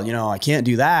 well, you know, I can't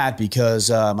do that because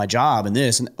my job and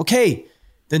this. And okay,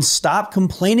 then stop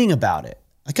complaining about it.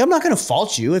 Like, I'm not going to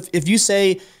fault you if you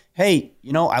say, hey,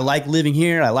 you know, I like living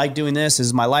here. I like doing this. This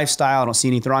is my lifestyle. I don't see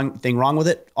anything wrong with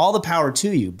it. All the power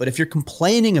to you. But if you're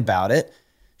complaining about it,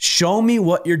 show me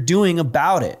what you're doing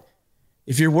about it.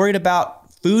 If you're worried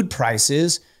about food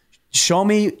prices, show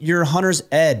me your hunter's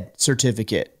ed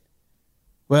certificate.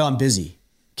 Well, I'm busy.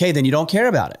 Okay, then you don't care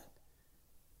about it.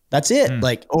 That's it.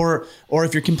 Like, or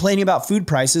if you're complaining about food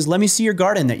prices, let me see your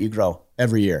garden that you grow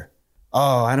every year.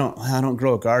 Oh, I don't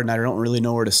grow a garden. I don't really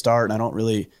know where to start. And I don't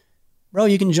really, bro,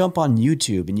 you can jump on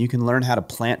YouTube and you can learn how to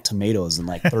plant tomatoes in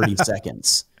like 30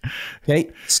 seconds.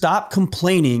 Okay. Stop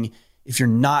complaining if you're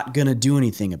not going to do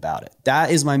anything about it. That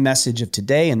is my message of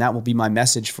today. And that will be my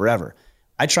message forever.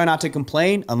 I try not to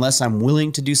complain unless I'm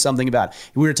willing to do something about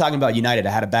it. We were talking about United.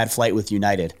 I had a bad flight with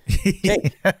United.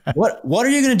 Hey, what are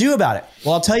you going to do about it?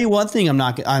 Well, I'll tell you one thing I'm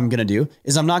going to do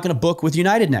is I'm not going to book with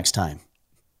United next time.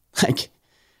 Like,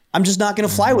 I'm just not going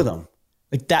to fly with them.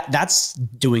 Like that's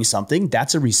doing something.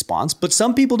 That's a response. But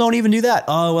some people don't even do that.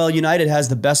 Oh, well, United has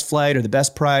the best flight or the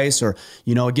best price, or,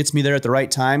 it gets me there at the right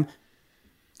time.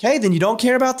 Okay, then you don't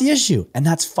care about the issue. And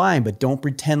that's fine. But don't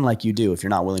pretend like you do if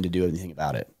you're not willing to do anything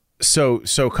about it. So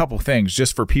a couple things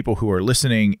just for people who are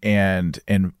listening and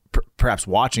perhaps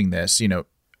watching this,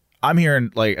 I'm hearing,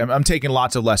 like, I'm taking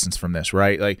lots of lessons from this,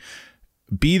 right? Like,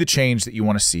 be the change that you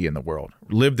want to see in the world,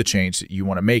 live the change that you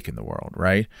want to make in the world,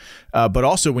 right? But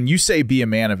also when you say be a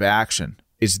man of action,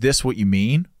 is this what you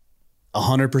mean?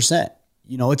 100%.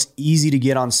 It's easy to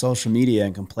get on social media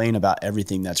and complain about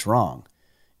everything that's wrong.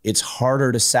 It's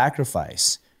harder to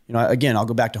sacrifice. Again, I'll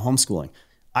go back to homeschooling.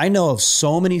 I know of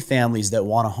so many families that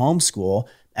want to homeschool,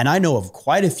 and I know of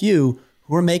quite a few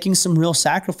who are making some real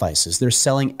sacrifices. They're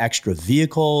selling extra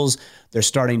vehicles. They're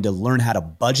starting to learn how to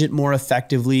budget more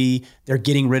effectively. They're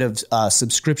getting rid of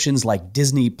subscriptions like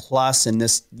Disney Plus and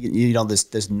this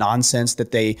nonsense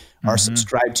that they are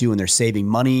subscribed to, and they're saving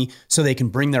money so they can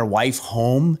bring their wife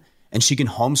home and she can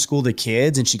homeschool the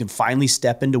kids and she can finally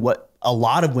step into what a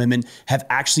lot of women have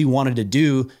actually wanted to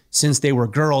do since they were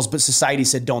girls, but society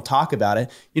said, don't talk about it.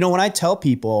 When I tell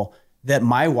people that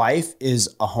my wife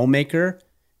is a homemaker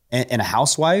and a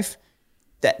housewife,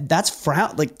 that's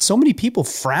frown. Like, so many people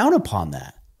frown upon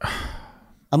that.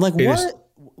 I'm like,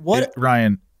 what?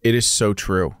 Ryan, it is so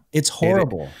true. It's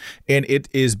horrible. And it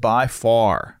is by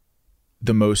far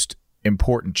the most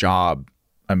important job.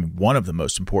 I mean, one of the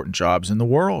most important jobs in the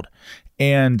world.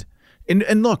 And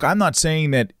look, I'm not saying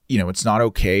that, it's not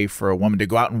okay for a woman to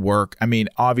go out and work. I mean,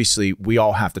 obviously we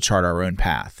all have to chart our own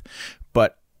path,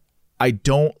 but I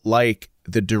don't like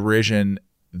the derision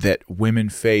that women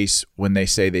face when they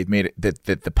say they've made it,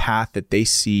 that the path that they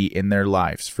see in their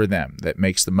lives for them that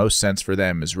makes the most sense for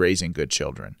them is raising good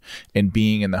children and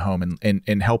being in the home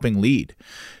and helping lead,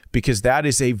 because that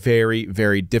is a very,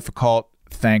 very difficult,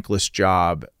 thankless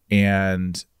job.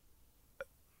 And,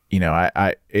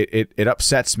 it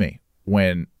upsets me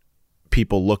when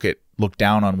people look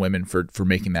down on women for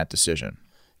making that decision.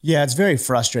 Yeah, it's very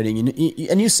frustrating.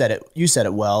 And you said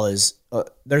it well, is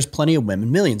there's plenty of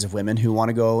women, millions of women who want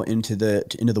to go into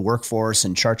the workforce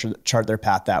and chart their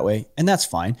path that way. And that's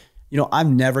fine.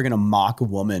 I'm never going to mock a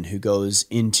woman who goes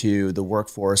into the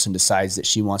workforce and decides that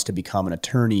she wants to become an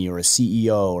attorney or a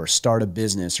CEO or start a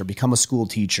business or become a school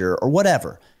teacher or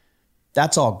whatever.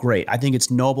 That's all great. I think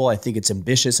it's noble. I think it's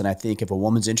ambitious. And I think if a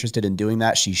woman's interested in doing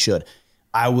that, she should.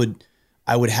 I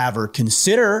would have her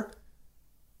consider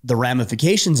the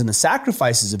ramifications and the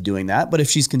sacrifices of doing that. But if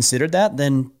she's considered that,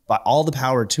 then by all the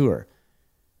power to her.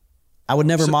 I would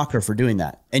never mock her for doing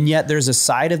that. And yet there's a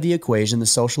side of the equation, the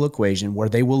social equation, where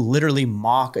they will literally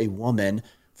mock a woman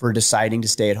for deciding to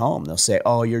stay at home. They'll say,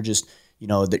 oh, you're just,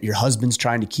 that your husband's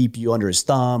trying to keep you under his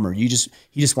thumb, or he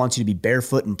just wants you to be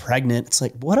barefoot and pregnant. It's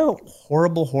like, what a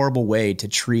horrible, horrible way to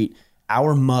treat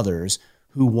our mothers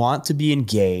who want to be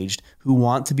engaged, who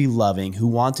want to be loving, who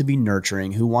want to be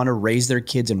nurturing, who want to raise their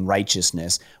kids in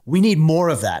righteousness. We need more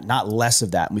of that, not less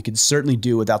of that. And we could certainly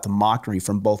do without the mockery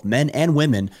from both men and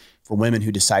women for women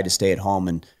who decide to stay at home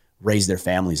and raise their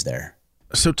families there.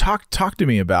 So talk to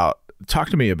me about that. Talk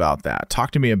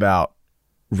to me about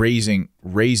raising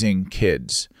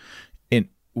kids. And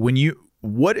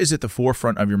what is at the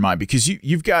forefront of your mind? Because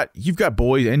you've got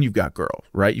boys and you've got girls,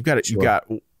 right? You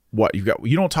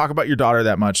don't talk about your daughter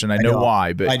that much, and I know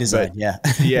why, but by design, yeah.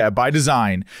 Yeah, by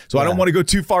design. So yeah. I don't want to go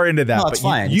too far into that. No, it's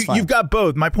fine. You've got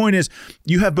both. My point is,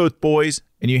 you have both boys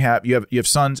and you have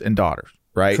sons and daughters,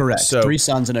 right? Correct. So 3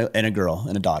 sons and a girl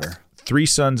and a daughter. 3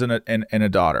 sons and a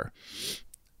daughter.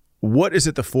 What is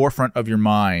at the forefront of your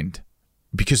mind?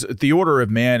 Because the order of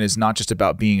man is not just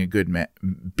about being good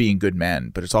men,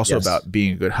 but it's also about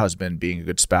being a good husband, being a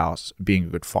good spouse, being a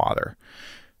good father.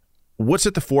 What's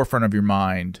at the forefront of your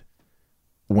mind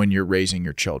when you're raising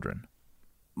your children?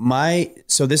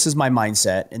 So this is my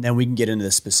mindset, and then we can get into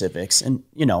the specifics. And,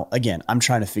 again, I'm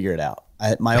trying to figure it out.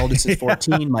 My oldest is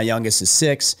 14, my youngest is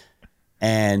 6,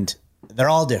 and they're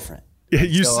all different. Yeah,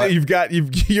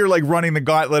 you're like running the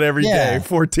gauntlet every day,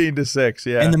 14-6.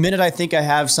 Yeah. And the minute I think I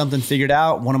have something figured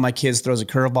out, one of my kids throws a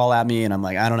curveball at me and I'm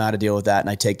like, I don't know how to deal with that. And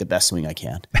I take the best swing I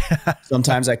can.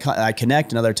 Sometimes I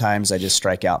connect and other times I just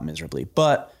strike out miserably.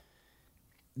 But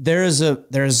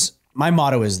my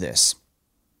motto is this.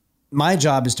 My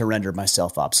job is to render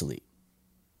myself obsolete.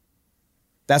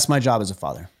 That's my job as a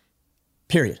father,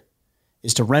 period,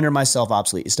 is to render myself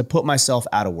obsolete, is to put myself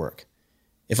out of work.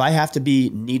 If I have to be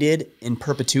needed in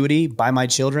perpetuity by my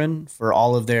children for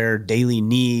all of their daily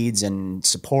needs and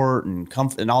support and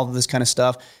comfort and all of this kind of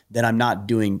stuff, then I'm not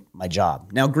doing my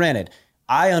job. Now, granted,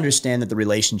 I understand that the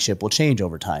relationship will change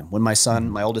over time. When my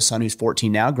oldest son, who's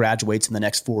 14 now, graduates in the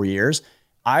next 4 years,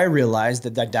 I realize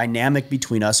that the dynamic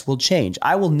between us will change.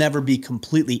 I will never be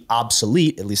completely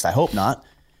obsolete, at least I hope not,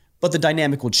 but the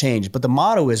dynamic will change. But the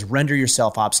motto is render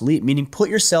yourself obsolete, meaning put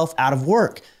yourself out of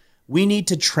work. We need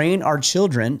to train our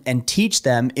children and teach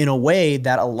them in a way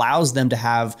that allows them to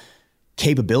have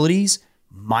capabilities,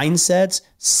 mindsets,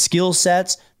 skill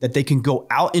sets that they can go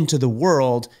out into the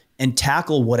world and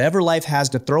tackle whatever life has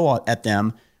to throw at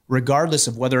them, regardless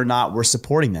of whether or not we're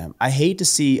supporting them. I hate to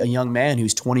see a young man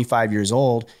who's 25 years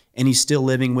old and he's still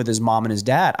living with his mom and his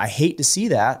dad. I hate to see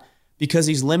that because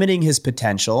he's limiting his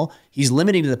potential. He's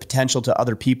limiting the potential to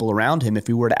other people around him if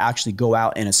he were to actually go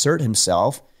out and assert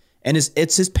himself. And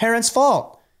it's his parents'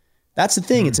 fault. That's the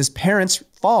thing. It's his parents'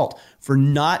 fault for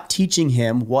not teaching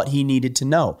him what he needed to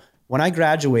know. When I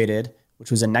graduated, which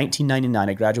was in 1999,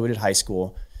 I graduated high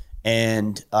school.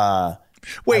 And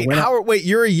wait,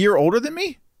 you're a year older than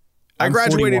me? I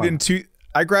graduated 41.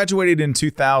 I graduated in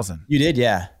 2000. You did,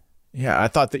 yeah. Yeah, I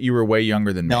thought that you were way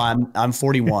younger than me. No, I'm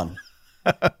 41.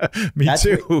 Me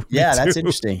too. That's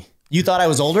interesting. You thought I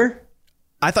was older?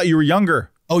 I thought you were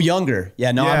younger. Oh, younger.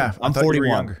 Yeah, no, yeah, I'm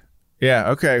 41.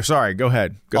 Yeah, okay. Sorry, go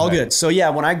ahead. All good. So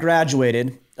yeah, when I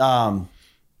graduated,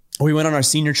 we went on our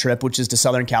senior trip, which is to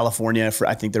Southern California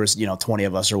I think there was, 20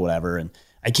 of us or whatever. And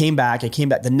I came back.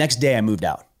 The next day I moved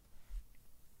out.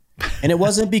 And it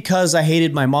wasn't because I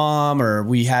hated my mom or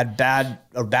we had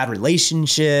a bad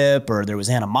relationship or there was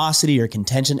animosity or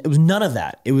contention. It was none of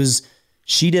that. It was,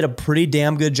 she did a pretty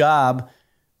damn good job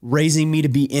raising me to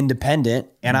be independent.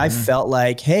 And I felt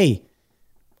like, hey,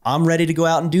 I'm ready to go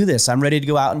out and do this. I'm ready to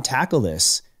go out and tackle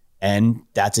this. And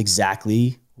that's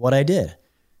exactly what I did.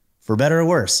 For better or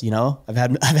worse, I've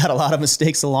had a lot of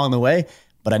mistakes along the way,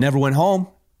 but I never went home.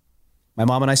 My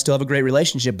mom and I still have a great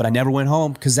relationship, but I never went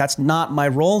home because that's not my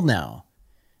role now.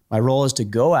 My role is to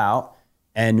go out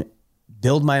and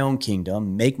build my own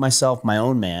kingdom, make myself my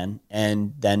own man,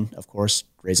 and then, of course,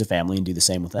 raise a family and do the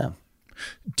same with them.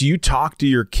 Do you talk to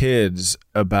your kids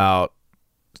about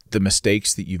the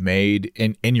mistakes that you've made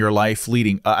in your life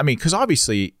leading? Because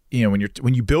obviously,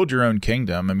 when you build your own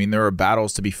kingdom, there are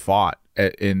battles to be fought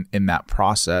in that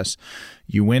process.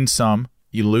 You win some,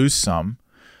 you lose some.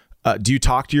 Do you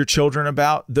talk to your children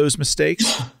about those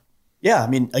mistakes? Yeah,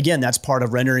 again, that's part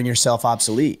of rendering yourself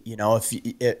obsolete.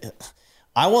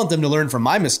 I want them to learn from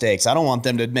my mistakes. I don't want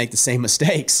them to make the same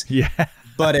mistakes. Yeah.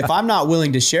 But if I'm not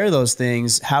willing to share those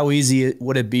things, how easy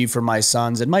would it be for my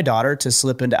sons and my daughter to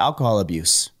slip into alcohol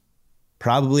abuse?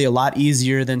 Probably a lot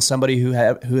easier than somebody who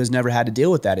has never had to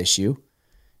deal with that issue.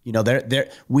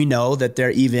 We know that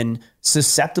they're even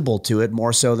susceptible to it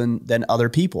more so than other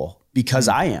people because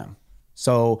I am.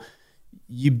 So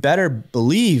you better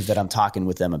believe that I'm talking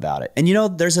with them about it. And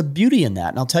there's a beauty in that.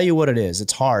 And I'll tell you what it is.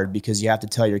 It's hard because you have to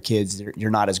tell your kids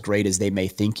you're not as great as they may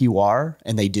think you are,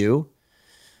 and they do.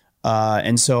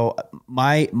 And so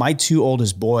my two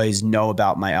oldest boys know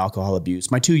about my alcohol abuse.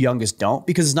 My two youngest don't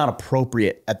because it's not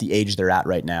appropriate at the age they're at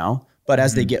right now. But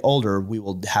as they get older, we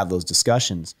will have those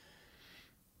discussions.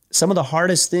 Some of the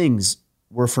hardest things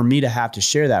were for me to have to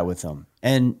share that with them.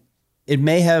 And it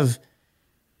may have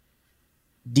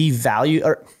devalued,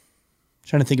 or I'm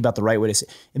trying to think about the right way to say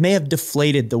it. It may have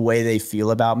deflated the way they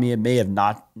feel about me. It may have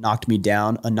knocked me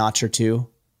down a notch or two.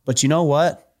 But you know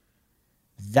what?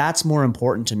 That's more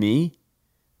important to me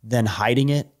than hiding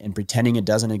it and pretending it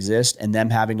doesn't exist and them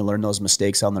having to learn those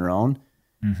mistakes on their own.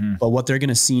 Mm-hmm. But what they're going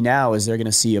to see now is they're going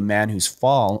to see a man who's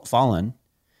fallen,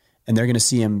 and they're going to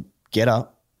see him get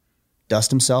up,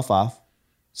 dust himself off,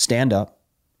 stand up,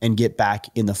 and get back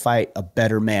in the fight a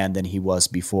better man than he was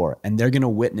before. And they're going to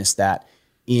witness that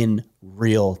in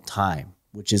real time,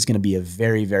 which is going to be a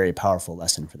very, very powerful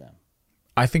lesson for them.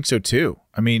 I think so too.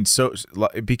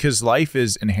 Because life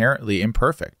is inherently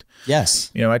imperfect.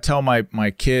 Yes. I tell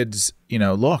my kids,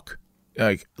 look,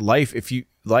 like life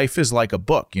is like a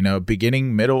book,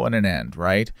 beginning, middle, and an end,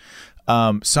 right?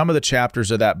 Some of the chapters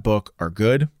of that book are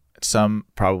good, some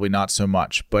probably not so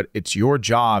much, but it's your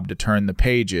job to turn the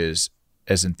pages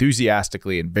as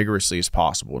enthusiastically and vigorously as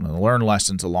possible and learn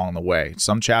lessons along the way.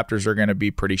 Some chapters are going to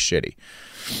be pretty shitty,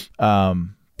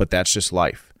 but that's just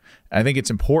life. And I think it's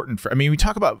important we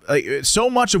talk about like so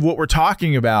much of what we're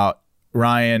talking about,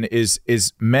 Ryan, is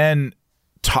men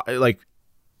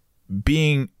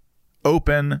being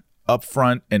open,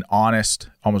 upfront, and honest,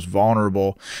 almost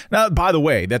vulnerable. Now, by the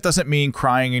way, that doesn't mean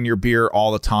crying in your beer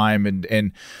all the time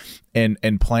and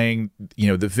playing,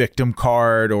 the victim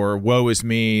card or woe is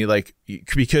me,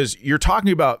 because you're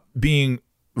talking about being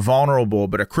vulnerable,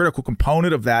 but a critical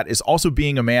component of that is also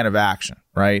being a man of action,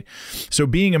 right? So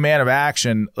being a man of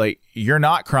action, you're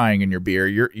not crying in your beer.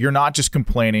 You're not just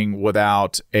complaining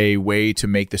without a way to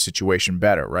make the situation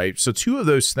better, right? So two of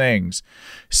those things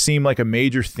seem like a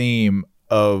major theme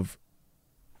of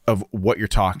what you're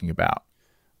talking about.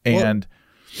 And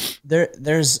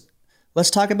let's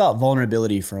talk about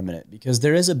vulnerability for a minute, because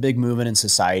there is a big movement in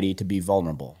society to be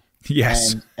vulnerable.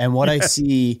 Yes. And what I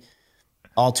see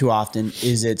all too often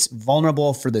is it's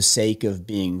vulnerable for the sake of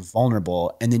being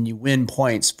vulnerable, and then you win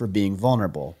points for being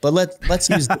vulnerable. But let's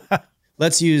use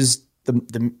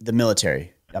the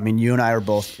military. I mean, you and I are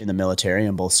both in the military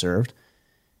and both served.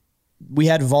 We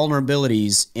had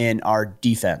vulnerabilities in our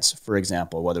defense, for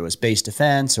example, whether it was base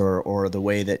defense or the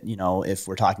way that, if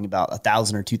we're talking about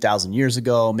 1,000 or 2,000 years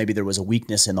ago, maybe there was a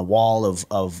weakness in the wall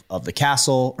of the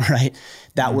castle, right?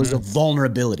 That was a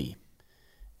vulnerability.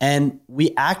 And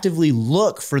we actively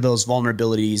look for those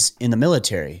vulnerabilities in the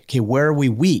military. Okay, where are we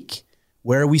weak?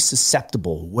 Where are we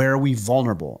susceptible? Where are we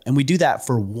vulnerable? And we do that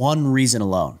for one reason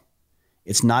alone.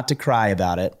 It's not to cry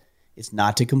about it. It's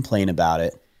not to complain about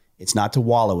it. It's not to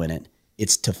wallow in it.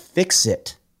 It's to fix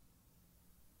it,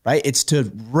 right? It's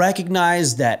to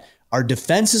recognize that our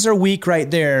defenses are weak right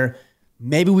there.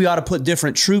 Maybe we ought to put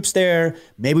different troops there.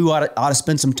 Maybe we ought to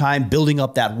spend some time building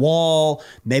up that wall.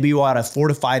 Maybe we ought to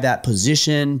fortify that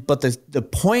position. But the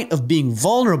point of being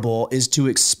vulnerable is to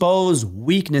expose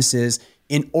weaknesses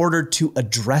in order to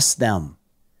address them.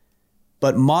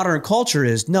 But modern culture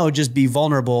is, no, just be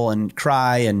vulnerable and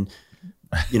cry and,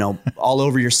 all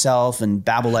over yourself and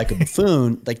babble like a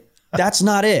buffoon. That's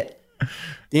not it.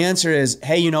 The answer is,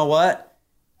 hey, you know what?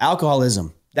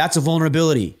 Alcoholism, that's a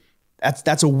vulnerability.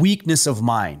 That's a weakness of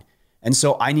mine. And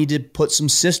so I need to put some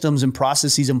systems and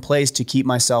processes in place to keep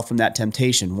myself from that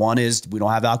temptation. One is we don't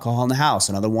have alcohol in the house.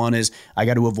 Another one is I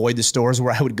got to avoid the stores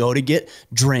where I would go to get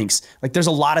drinks. There's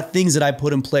a lot of things that I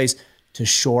put in place to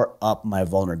shore up my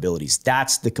vulnerabilities.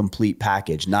 That's the complete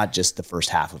package, not just the first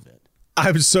half of it.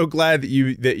 I'm so glad that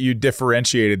you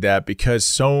differentiated that, because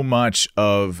so much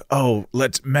of,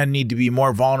 men need to be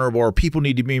more vulnerable or people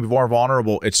need to be more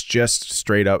vulnerable. It's just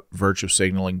straight up virtue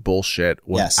signaling bullshit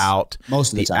without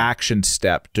most of the time. Action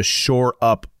step to shore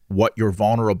up what you're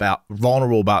vulnerable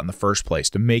about in the first place,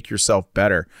 to make yourself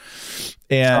better.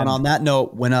 And on that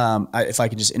note, when if I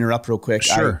could just interrupt real quick.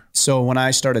 Sure. So when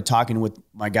I started talking with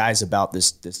my guys about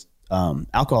this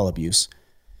alcohol abuse,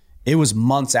 it was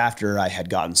months after I had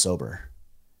gotten sober.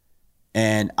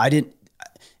 And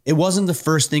it wasn't the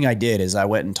first thing I did is I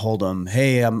went and told them,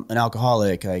 hey, I'm an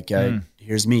alcoholic.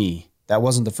 Here's me. That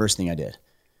wasn't the first thing I did.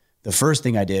 The first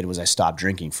thing I did was I stopped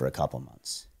drinking for a couple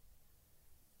months.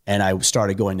 And I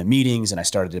started going to meetings and I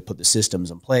started to put the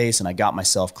systems in place and I got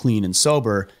myself clean and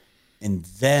sober. And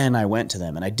then I went to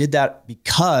them, and I did that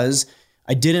because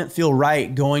I didn't feel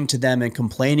right going to them and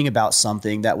complaining about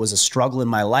something that was a struggle in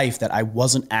my life that I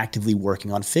wasn't actively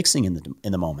working on fixing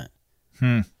in the moment.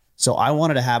 So I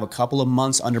wanted to have a couple of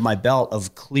months under my belt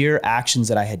of clear actions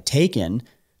that I had taken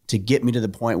to get me to the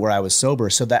point where I was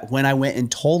sober, so that when I went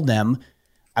and told them,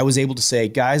 I was able to say,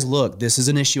 guys, look, this is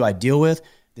an issue I deal with.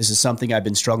 This is something I've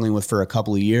been struggling with for a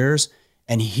couple of years,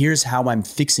 and here's how I'm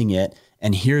fixing it.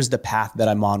 And here's the path that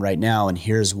I'm on right now. And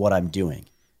here's what I'm doing.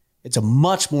 It's a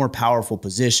much more powerful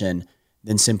position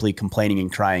than simply complaining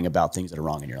and crying about things that are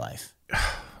wrong in your life.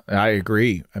 I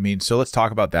agree. So let's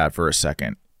talk about that for a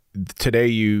second. Today,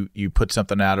 you put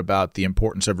something out about the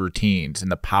importance of routines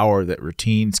and the power that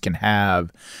routines can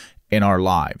have in our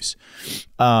lives.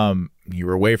 You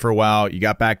were away for a while. You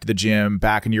got back to the gym,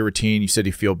 back in your routine. You said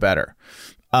you feel better.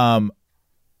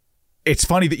 It's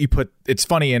funny that it's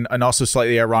funny and also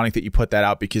slightly ironic that you put that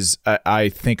out, because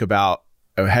I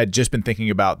had just been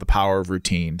thinking about the power of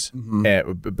routines,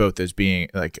 both as being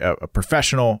like a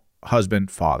professional husband,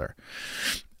 father.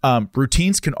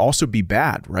 Routines can also be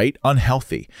bad, right?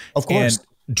 Unhealthy. Of course.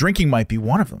 And drinking might be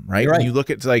one of them, right? You're right. When you look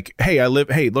at like, hey,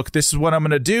 look, this is what I'm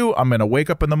going to do. I'm going to wake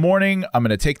up in the morning. I'm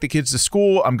going to take the kids to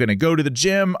school. I'm going to go to the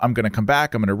gym. I'm going to come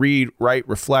back. I'm going to read, write,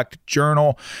 reflect,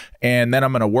 journal. And then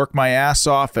I'm going to work my ass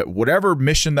off at whatever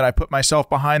mission that I put myself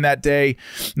behind that day.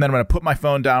 And then I'm going to put my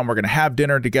phone down. We're going to have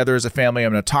dinner together as a family.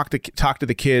 I'm going to talk to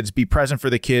the kids, be present for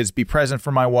the kids, be present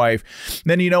for my wife. And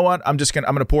then you know what? I'm going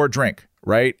to pour a drink.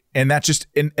 Right. And that's just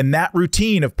in that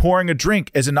routine of pouring a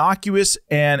drink, as innocuous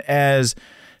and as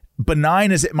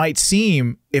benign as it might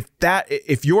seem,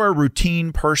 if you're a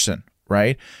routine person,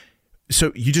 right?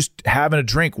 So you just having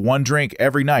one drink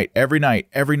every night.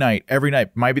 Maybe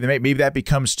that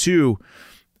becomes two.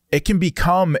 It can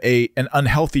become an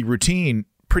unhealthy routine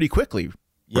pretty quickly,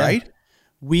 right?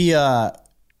 We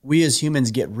as humans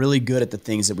get really good at the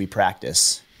things that we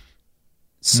practice.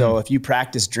 So if you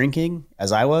practice drinking,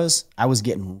 as I was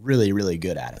getting really, really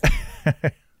good at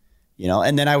it.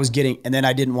 And then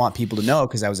I didn't want people to know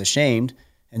because I was ashamed.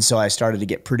 And so I started to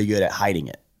get pretty good at hiding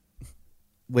it,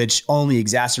 which only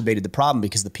exacerbated the problem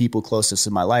because the people closest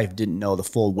in my life didn't know the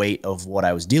full weight of what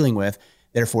I was dealing with.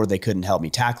 Therefore, they couldn't help me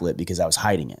tackle it because I was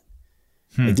hiding it.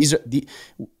 Like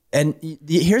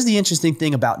here's the interesting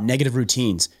thing about negative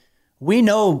routines. We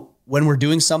know when we're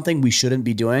doing something we shouldn't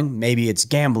be doing. Maybe it's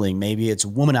gambling, maybe it's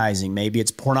womanizing, maybe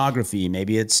it's pornography,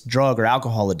 maybe it's drug or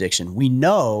alcohol addiction. We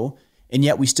know, and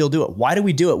yet we still do it. Why do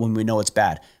we do it when we know it's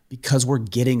bad? Because we're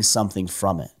getting something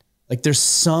from it. Like there's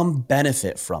some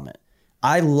benefit from it.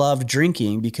 I loved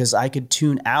drinking because I could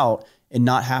tune out and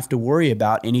not have to worry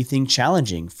about anything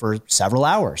challenging for several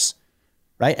hours,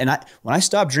 right? And when I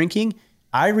stopped drinking,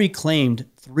 I reclaimed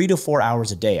 3 to 4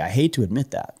 hours a day. I hate to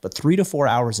admit that, but 3 to 4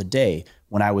 hours a day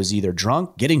when I was either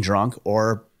drunk, getting drunk,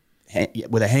 or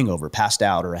with a hangover, passed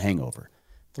out or a hangover.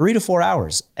 3 to 4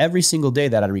 hours every single day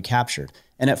that I recaptured.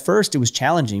 And at first it was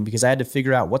challenging because I had to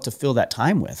figure out what to fill that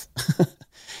time with.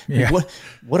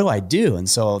 What do I do? And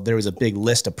so there was a big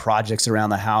list of projects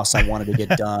around the house I wanted to get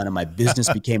done, and my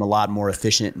business became a lot more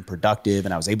efficient and productive,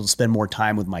 and I was able to spend more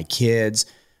time with my kids.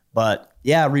 But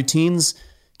yeah, routines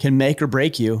can make or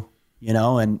break you,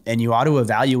 and you ought to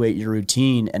evaluate your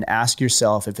routine and ask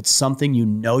yourself if it's something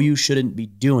you shouldn't be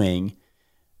doing.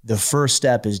 The first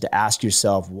step is to ask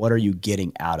yourself, what are you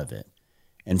getting out of it?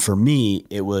 And for me,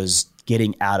 it was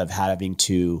getting out of having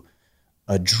to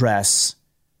address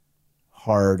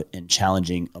hard and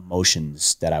challenging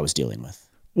emotions that I was dealing with.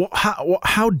 Well,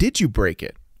 how did you break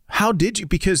it? How did you?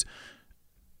 Because,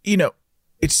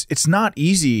 it's not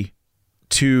easy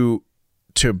to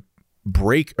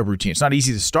break a routine. It's not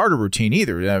easy to start a routine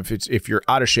either. If you're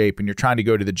out of shape and you're trying to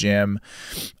go to the gym,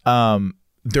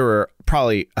 there are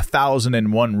probably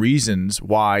 1,001 reasons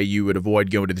why you would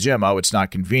avoid going to the gym. Oh, it's not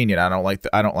convenient. I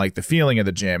don't like the feeling of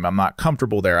the gym. I'm not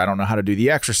comfortable there. I don't know how to do the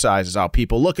exercises. Oh,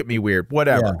 people look at me weird,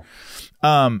 whatever.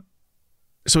 Yeah.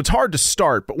 So it's hard to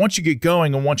start, but once you get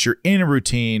going and once you're in a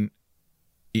routine,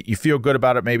 you feel good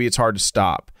about it. Maybe it's hard to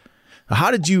stop.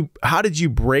 How did you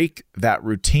break that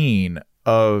routine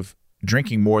of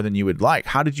drinking more than you would like?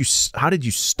 How did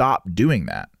you stop doing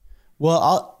that?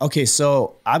 Well,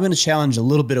 so I'm going to challenge a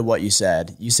little bit of what you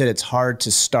said. You said it's hard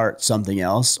to start something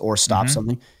else or stop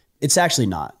something. It's actually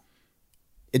not.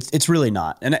 It's really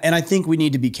not. And I think we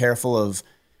need to be careful of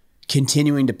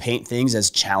continuing to paint things as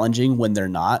challenging when they're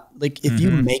not. Like if you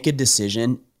make a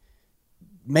decision.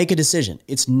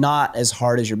 It's not as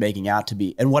hard as you're making out to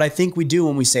be. And what I think we do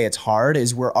when we say it's hard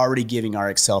is we're already giving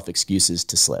ourselves excuses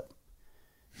to slip.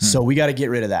 So we got to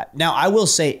get rid of that. Now, I will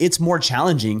say it's more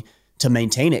challenging to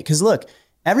maintain it. Because look,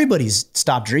 everybody's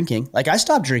stopped drinking. Like I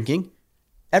stopped drinking.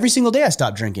 Every single day I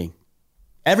stopped drinking.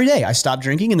 Every day I stopped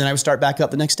drinking and then I would start back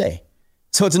up the next day.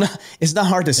 So it's not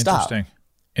hard to stop.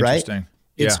 Interesting. Right?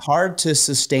 It's hard to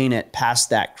sustain it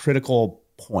past that critical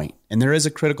point. And there is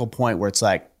a critical point where it's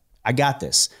like, I got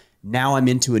this. Now I'm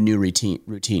into a new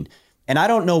routine. And I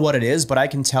don't know what it is, but I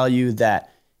can tell you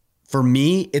that for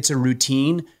me, it's a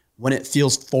routine when it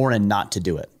feels foreign not to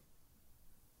do it.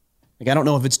 Like, I don't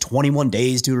know if it's 21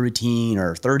 days to a routine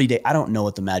or 30 days. I don't know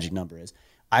what the magic number is.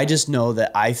 I just know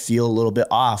that I feel a little bit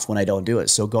off when I don't do it.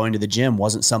 So going to the gym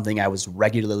wasn't something I was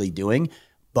regularly doing,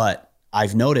 but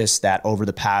I've noticed that over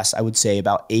the past, I would say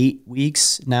about 8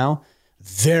 weeks now,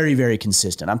 very, very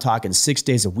consistent. I'm talking 6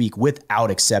 days a week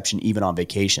without exception, even on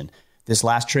vacation. This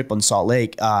last trip on Salt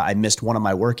Lake, I missed one of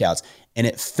my workouts and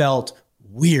it felt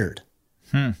weird.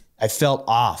 I felt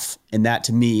off. And that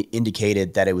to me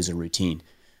indicated that it was a routine.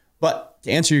 But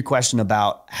to answer your question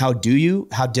about how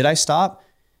did I stop?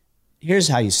 Here's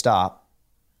how you stop.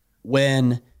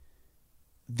 When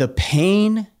the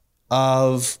pain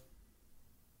of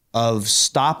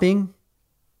stopping,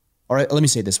 or let me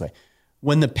say it this way.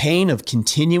 When the pain of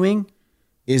continuing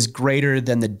is greater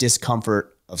than the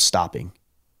discomfort of stopping.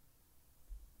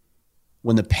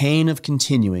 When the pain of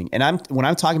continuing, and when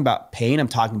I'm talking about pain, I'm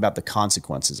talking about the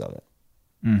consequences of it.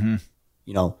 Mm-hmm.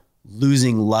 You know,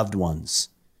 losing loved ones,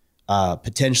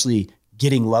 potentially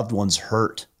getting loved ones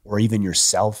hurt, or even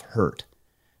yourself hurt.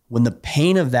 When the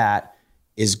pain of that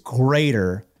is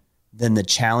greater than the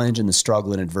challenge and the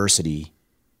struggle and adversity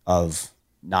of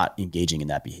not engaging in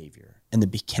that behavior. And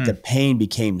the pain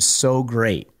became so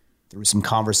great through some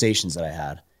conversations that I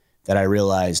had that I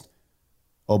realized,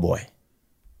 oh boy,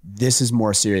 this is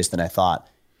more serious than I thought.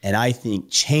 And I think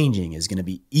changing is going to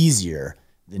be easier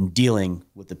than dealing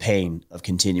with the pain of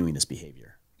continuing this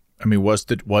behavior. I mean,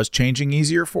 was changing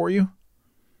easier for you?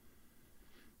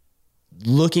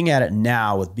 Looking at it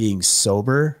now with being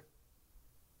sober,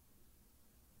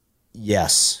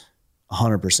 yes,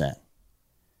 100%.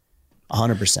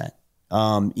 100%.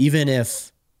 Even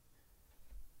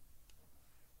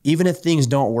if things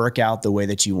don't work out the way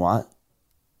that you want,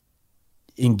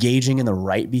 engaging in the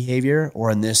right behavior, or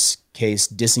in this case,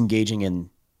 disengaging in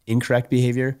incorrect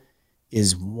behavior,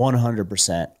 is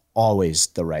 100% always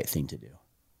the right thing to do.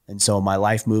 And so my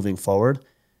life moving forward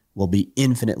will be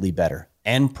infinitely better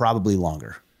and probably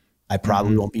longer. I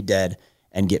probably won't be dead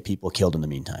and get people killed in the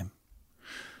meantime.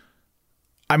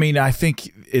 I mean, I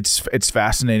think it's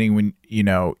fascinating when, you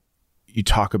know, you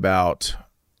talk about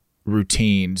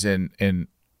routines and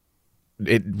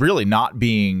it really not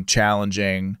being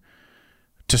challenging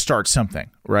to start something,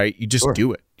 right? You just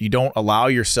do it. You don't allow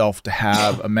yourself to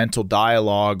have a mental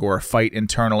dialogue or a fight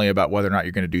internally about whether or not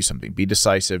you're going to do something. Be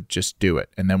decisive, just do it.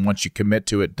 And then once you commit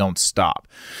to it, don't stop.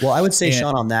 Well, I would say,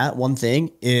 Sean, on that, one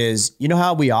thing is, you know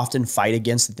how we often fight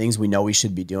against the things we know we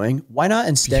should be doing? Why not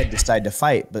instead decide to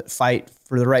fight, but fight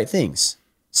for the right things?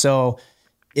 So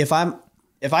if I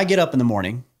get up in the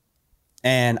morning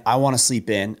and I want to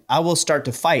sleep in, I will start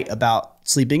to fight about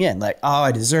sleeping in. Like, oh,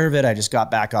 I deserve it. I just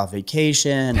got back off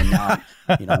vacation and now,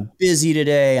 I'm busy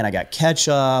today and I got catch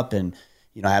up and,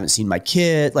 I haven't seen my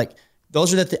kid. Like,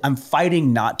 those are I'm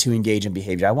fighting not to engage in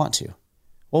behavior I want to.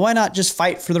 Well, why not just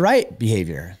fight for the right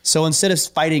behavior? So instead of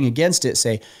fighting against it,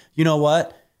 say, you know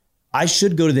what? I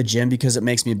should go to the gym because it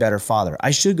makes me a better father.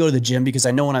 I should go to the gym because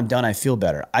I know when I'm done, I feel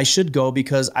better. I should go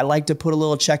because I like to put a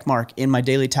little check mark in my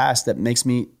daily task that makes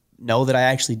me know that I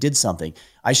actually did something.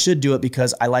 I should do it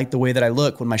because I like the way that I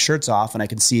look when my shirt's off and I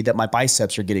can see that my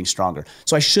biceps are getting stronger.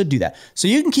 So I should do that. So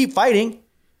you can keep fighting.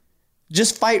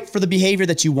 Just fight for the behavior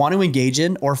that you want to engage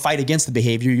in, or fight against the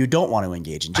behavior you don't want to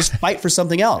engage in. Just fight for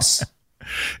something else.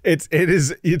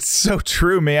 It's so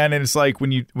true, man. And it's like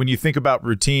when you think about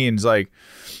routines, like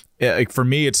for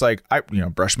me, it's like I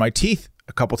brush my teeth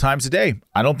a couple times a day.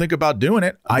 I don't think about doing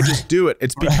it. I just do it.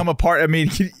 It's become a part. I mean,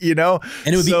 and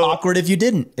it would be awkward if you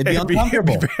didn't. It'd be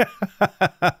uncomfortable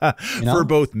for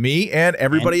both me and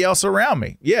everybody else around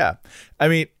me. Yeah. I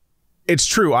mean, it's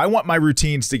true. I want my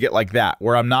routines to get like that,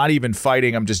 where I'm not even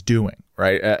fighting. I'm just doing,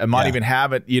 right. I'm not even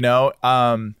having,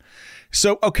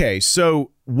 so, okay.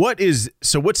 So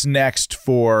what's next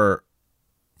for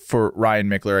Ryan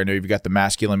Michler? I know you've got the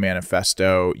Masculine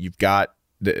Manifesto. You've got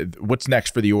what's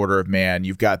next for the Order of Man.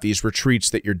 You've got these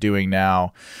retreats that you're doing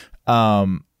now.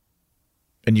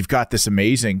 And you've got this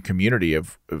amazing community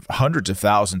of hundreds of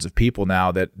thousands of people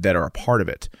now that are a part of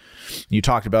it. You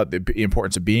talked about the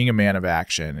importance of being a man of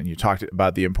action, and you talked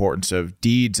about the importance of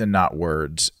deeds and not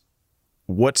words.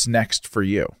 What's next for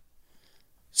you?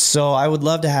 So I would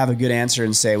love to have a good answer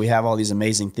and say we have all these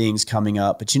amazing things coming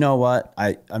up, but you know what?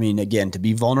 I mean, again, to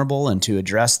be vulnerable and to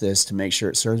address this, to make sure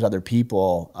it serves other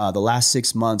people, the last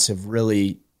 6 months have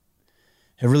really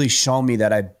shown me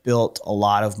that I built a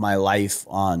lot of my life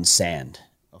on sand,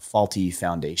 a faulty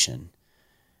foundation.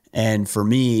 And for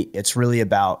me, it's really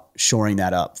about shoring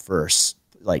that up first,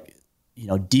 like,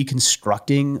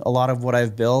 deconstructing a lot of what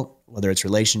I've built, whether it's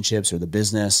relationships or the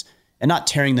business, and not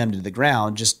tearing them to the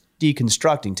ground, just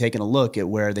deconstructing, taking a look at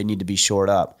where they need to be shored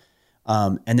up,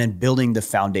 and then building the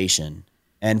foundation.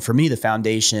 And for me, the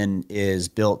foundation is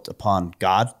built upon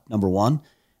God, number one,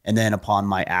 and then upon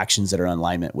my actions that are in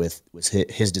alignment with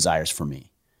his desires for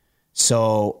me.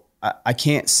 So I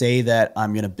can't say that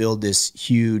I'm going to build this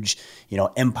huge,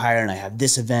 empire and I have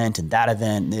this event and that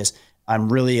event and this.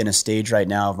 I'm really in a stage right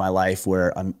now of my life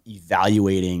where I'm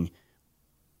evaluating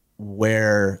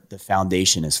where the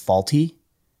foundation is faulty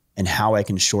and how I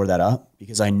can shore that up,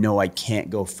 because I know I can't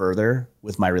go further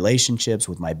with my relationships,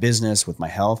 with my business, with my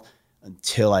health,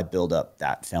 until I build up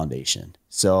that foundation.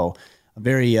 So I'm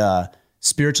very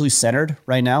spiritually centered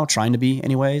right now, trying to be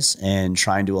anyways, and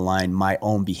trying to align my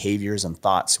own behaviors and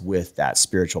thoughts with that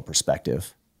spiritual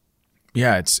perspective.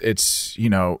 Yeah, it's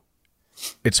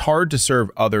hard to serve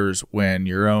others when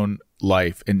your own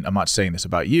life, and I'm not saying this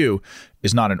about you,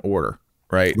 is not in order,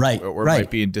 right? Right. Or it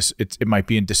might be it might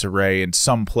be in disarray in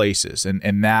some places,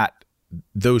 and that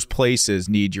those places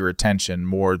need your attention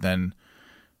more than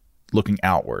looking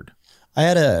outward. I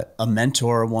had a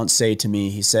mentor once say to me,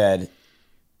 he said,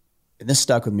 and this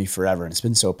stuck with me forever, and it's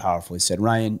been so powerful. He said,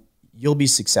 Ryan, you'll be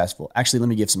successful. Actually, let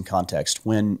me give some context.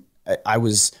 When I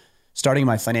was starting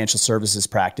my financial services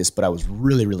practice, but I was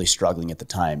really, really struggling at the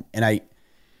time. And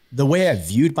the way I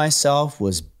viewed myself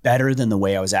was better than the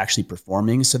way I was actually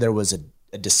performing. So there was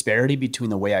a disparity between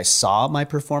the way I saw my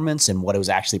performance and what it was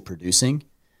actually producing.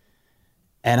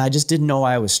 And I just didn't know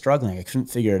why I was struggling. I couldn't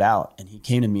figure it out. And he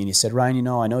came to me and he said, Ryan,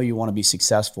 I know you want to be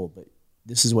successful, but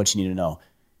this is what you need to know.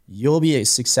 You'll be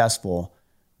successful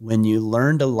when you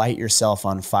learn to light yourself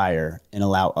on fire and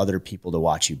allow other people to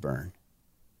watch you burn.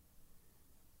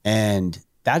 And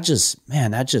that just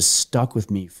stuck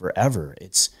with me forever.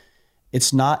 It's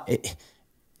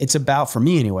about, for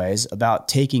me anyways, about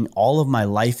taking all of my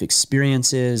life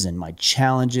experiences and my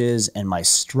challenges and my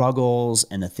struggles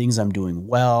and the things I'm doing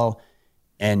well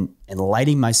and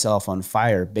lighting myself on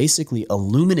fire, basically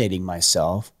illuminating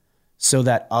myself so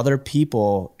that other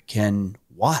people can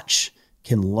watch,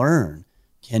 can learn,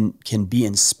 can be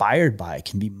inspired by it,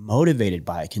 can be motivated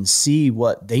by it, can see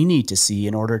what they need to see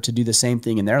in order to do the same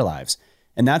thing in their lives.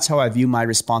 And that's how I view my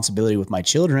responsibility with my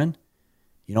children.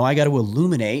 I got to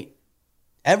illuminate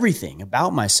everything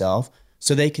about myself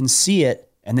so they can see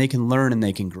it and they can learn and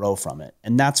they can grow from it.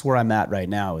 And that's where I'm at right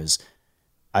now is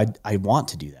I want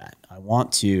to do that. I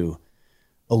want to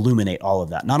illuminate all of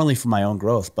that, not only for my own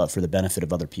growth, but for the benefit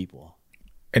of other people.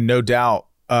 And no doubt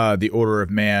the Order of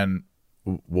Man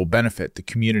will benefit. The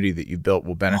community that you've built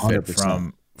will benefit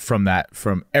 100%.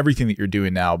 from everything that you're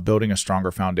doing now, building a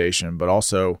stronger foundation, but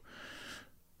also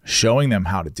showing them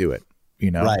how to do it,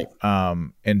 Right.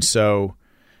 And so,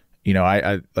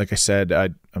 I like I said,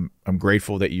 I'm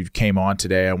grateful that you came on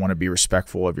today. I want to be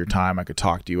respectful of your time. I could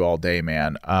talk to you all day,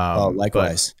 man.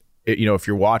 Likewise. But, if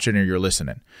you're watching or you're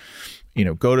listening,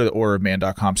 go to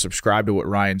theorderofman.com, subscribe to what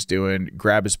Ryan's doing,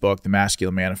 grab his book, The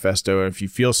Masculine Manifesto. And if you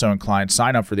feel so inclined,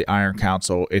 sign up for the Iron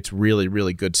Council. It's really,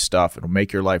 really good stuff. It'll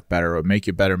make your life better. It'll make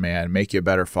you a better man, make you a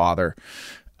better father,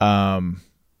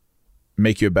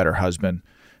 make you a better husband.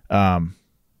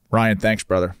 Ryan, thanks,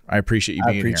 brother. I appreciate you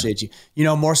being here. I appreciate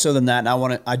you. More so than that,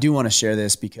 and I do want to share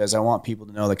this because I want people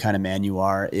to know the kind of man you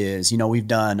are is, we've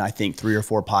done, I think, 3 or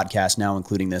 4 podcasts now,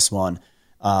 including this one.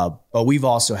 But we've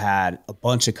also had a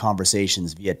bunch of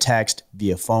conversations via text,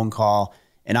 via phone call.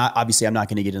 And obviously I'm not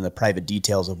going to get into the private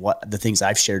details of what the things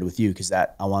I've shared with you because I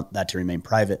want that to remain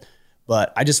private.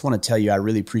 But I just want to tell you, I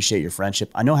really appreciate your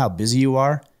friendship. I know how busy you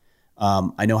are.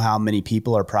 I know how many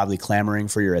people are probably clamoring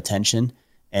for your attention,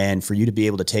 and for you to be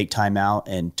able to take time out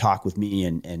and talk with me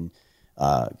and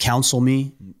counsel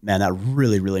me, man, that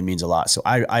really, really means a lot. So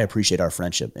I appreciate our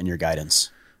friendship and your guidance.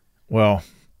 Well,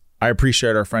 I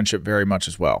appreciate our friendship very much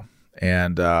as well.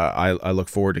 And I look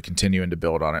forward to continuing to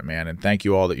build on it, man. And thank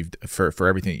you all that for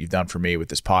everything that you've done for me with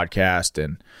this podcast.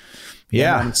 And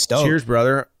I'm stoked. Cheers,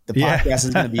 brother. The podcast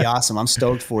is going to be awesome. I'm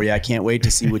stoked for you. I can't wait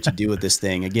to see what you do with this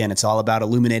thing. Again, it's all about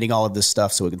illuminating all of this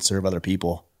stuff so it can serve other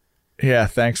people. Yeah.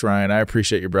 Thanks, Ryan. I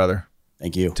appreciate you, brother.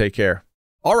 Thank you. Take care.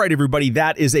 All right, everybody,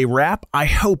 that is a wrap. I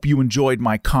hope you enjoyed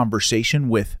my conversation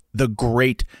with the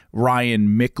great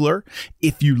Ryan MICHLER.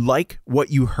 If you like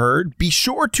what you heard, be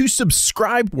sure to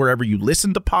subscribe wherever you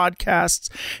listen to podcasts,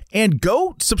 and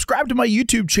go subscribe to my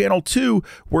YouTube channel too,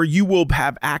 where you will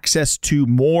have access to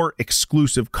more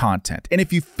exclusive content. And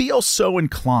if you feel so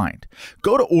inclined,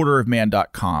 go to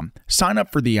orderofman.com, sign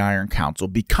up for the Iron Council,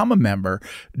 become a member,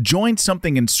 join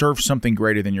something and serve something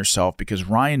greater than yourself, because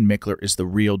Ryan MICHLER is the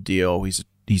real deal.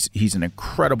 He's an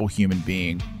incredible human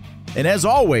being. And as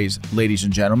always, ladies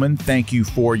and gentlemen, thank you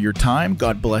for your time.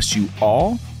 God bless you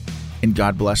all, and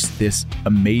God bless this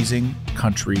amazing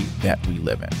country that we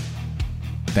live in.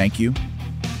 Thank you.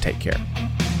 Take care.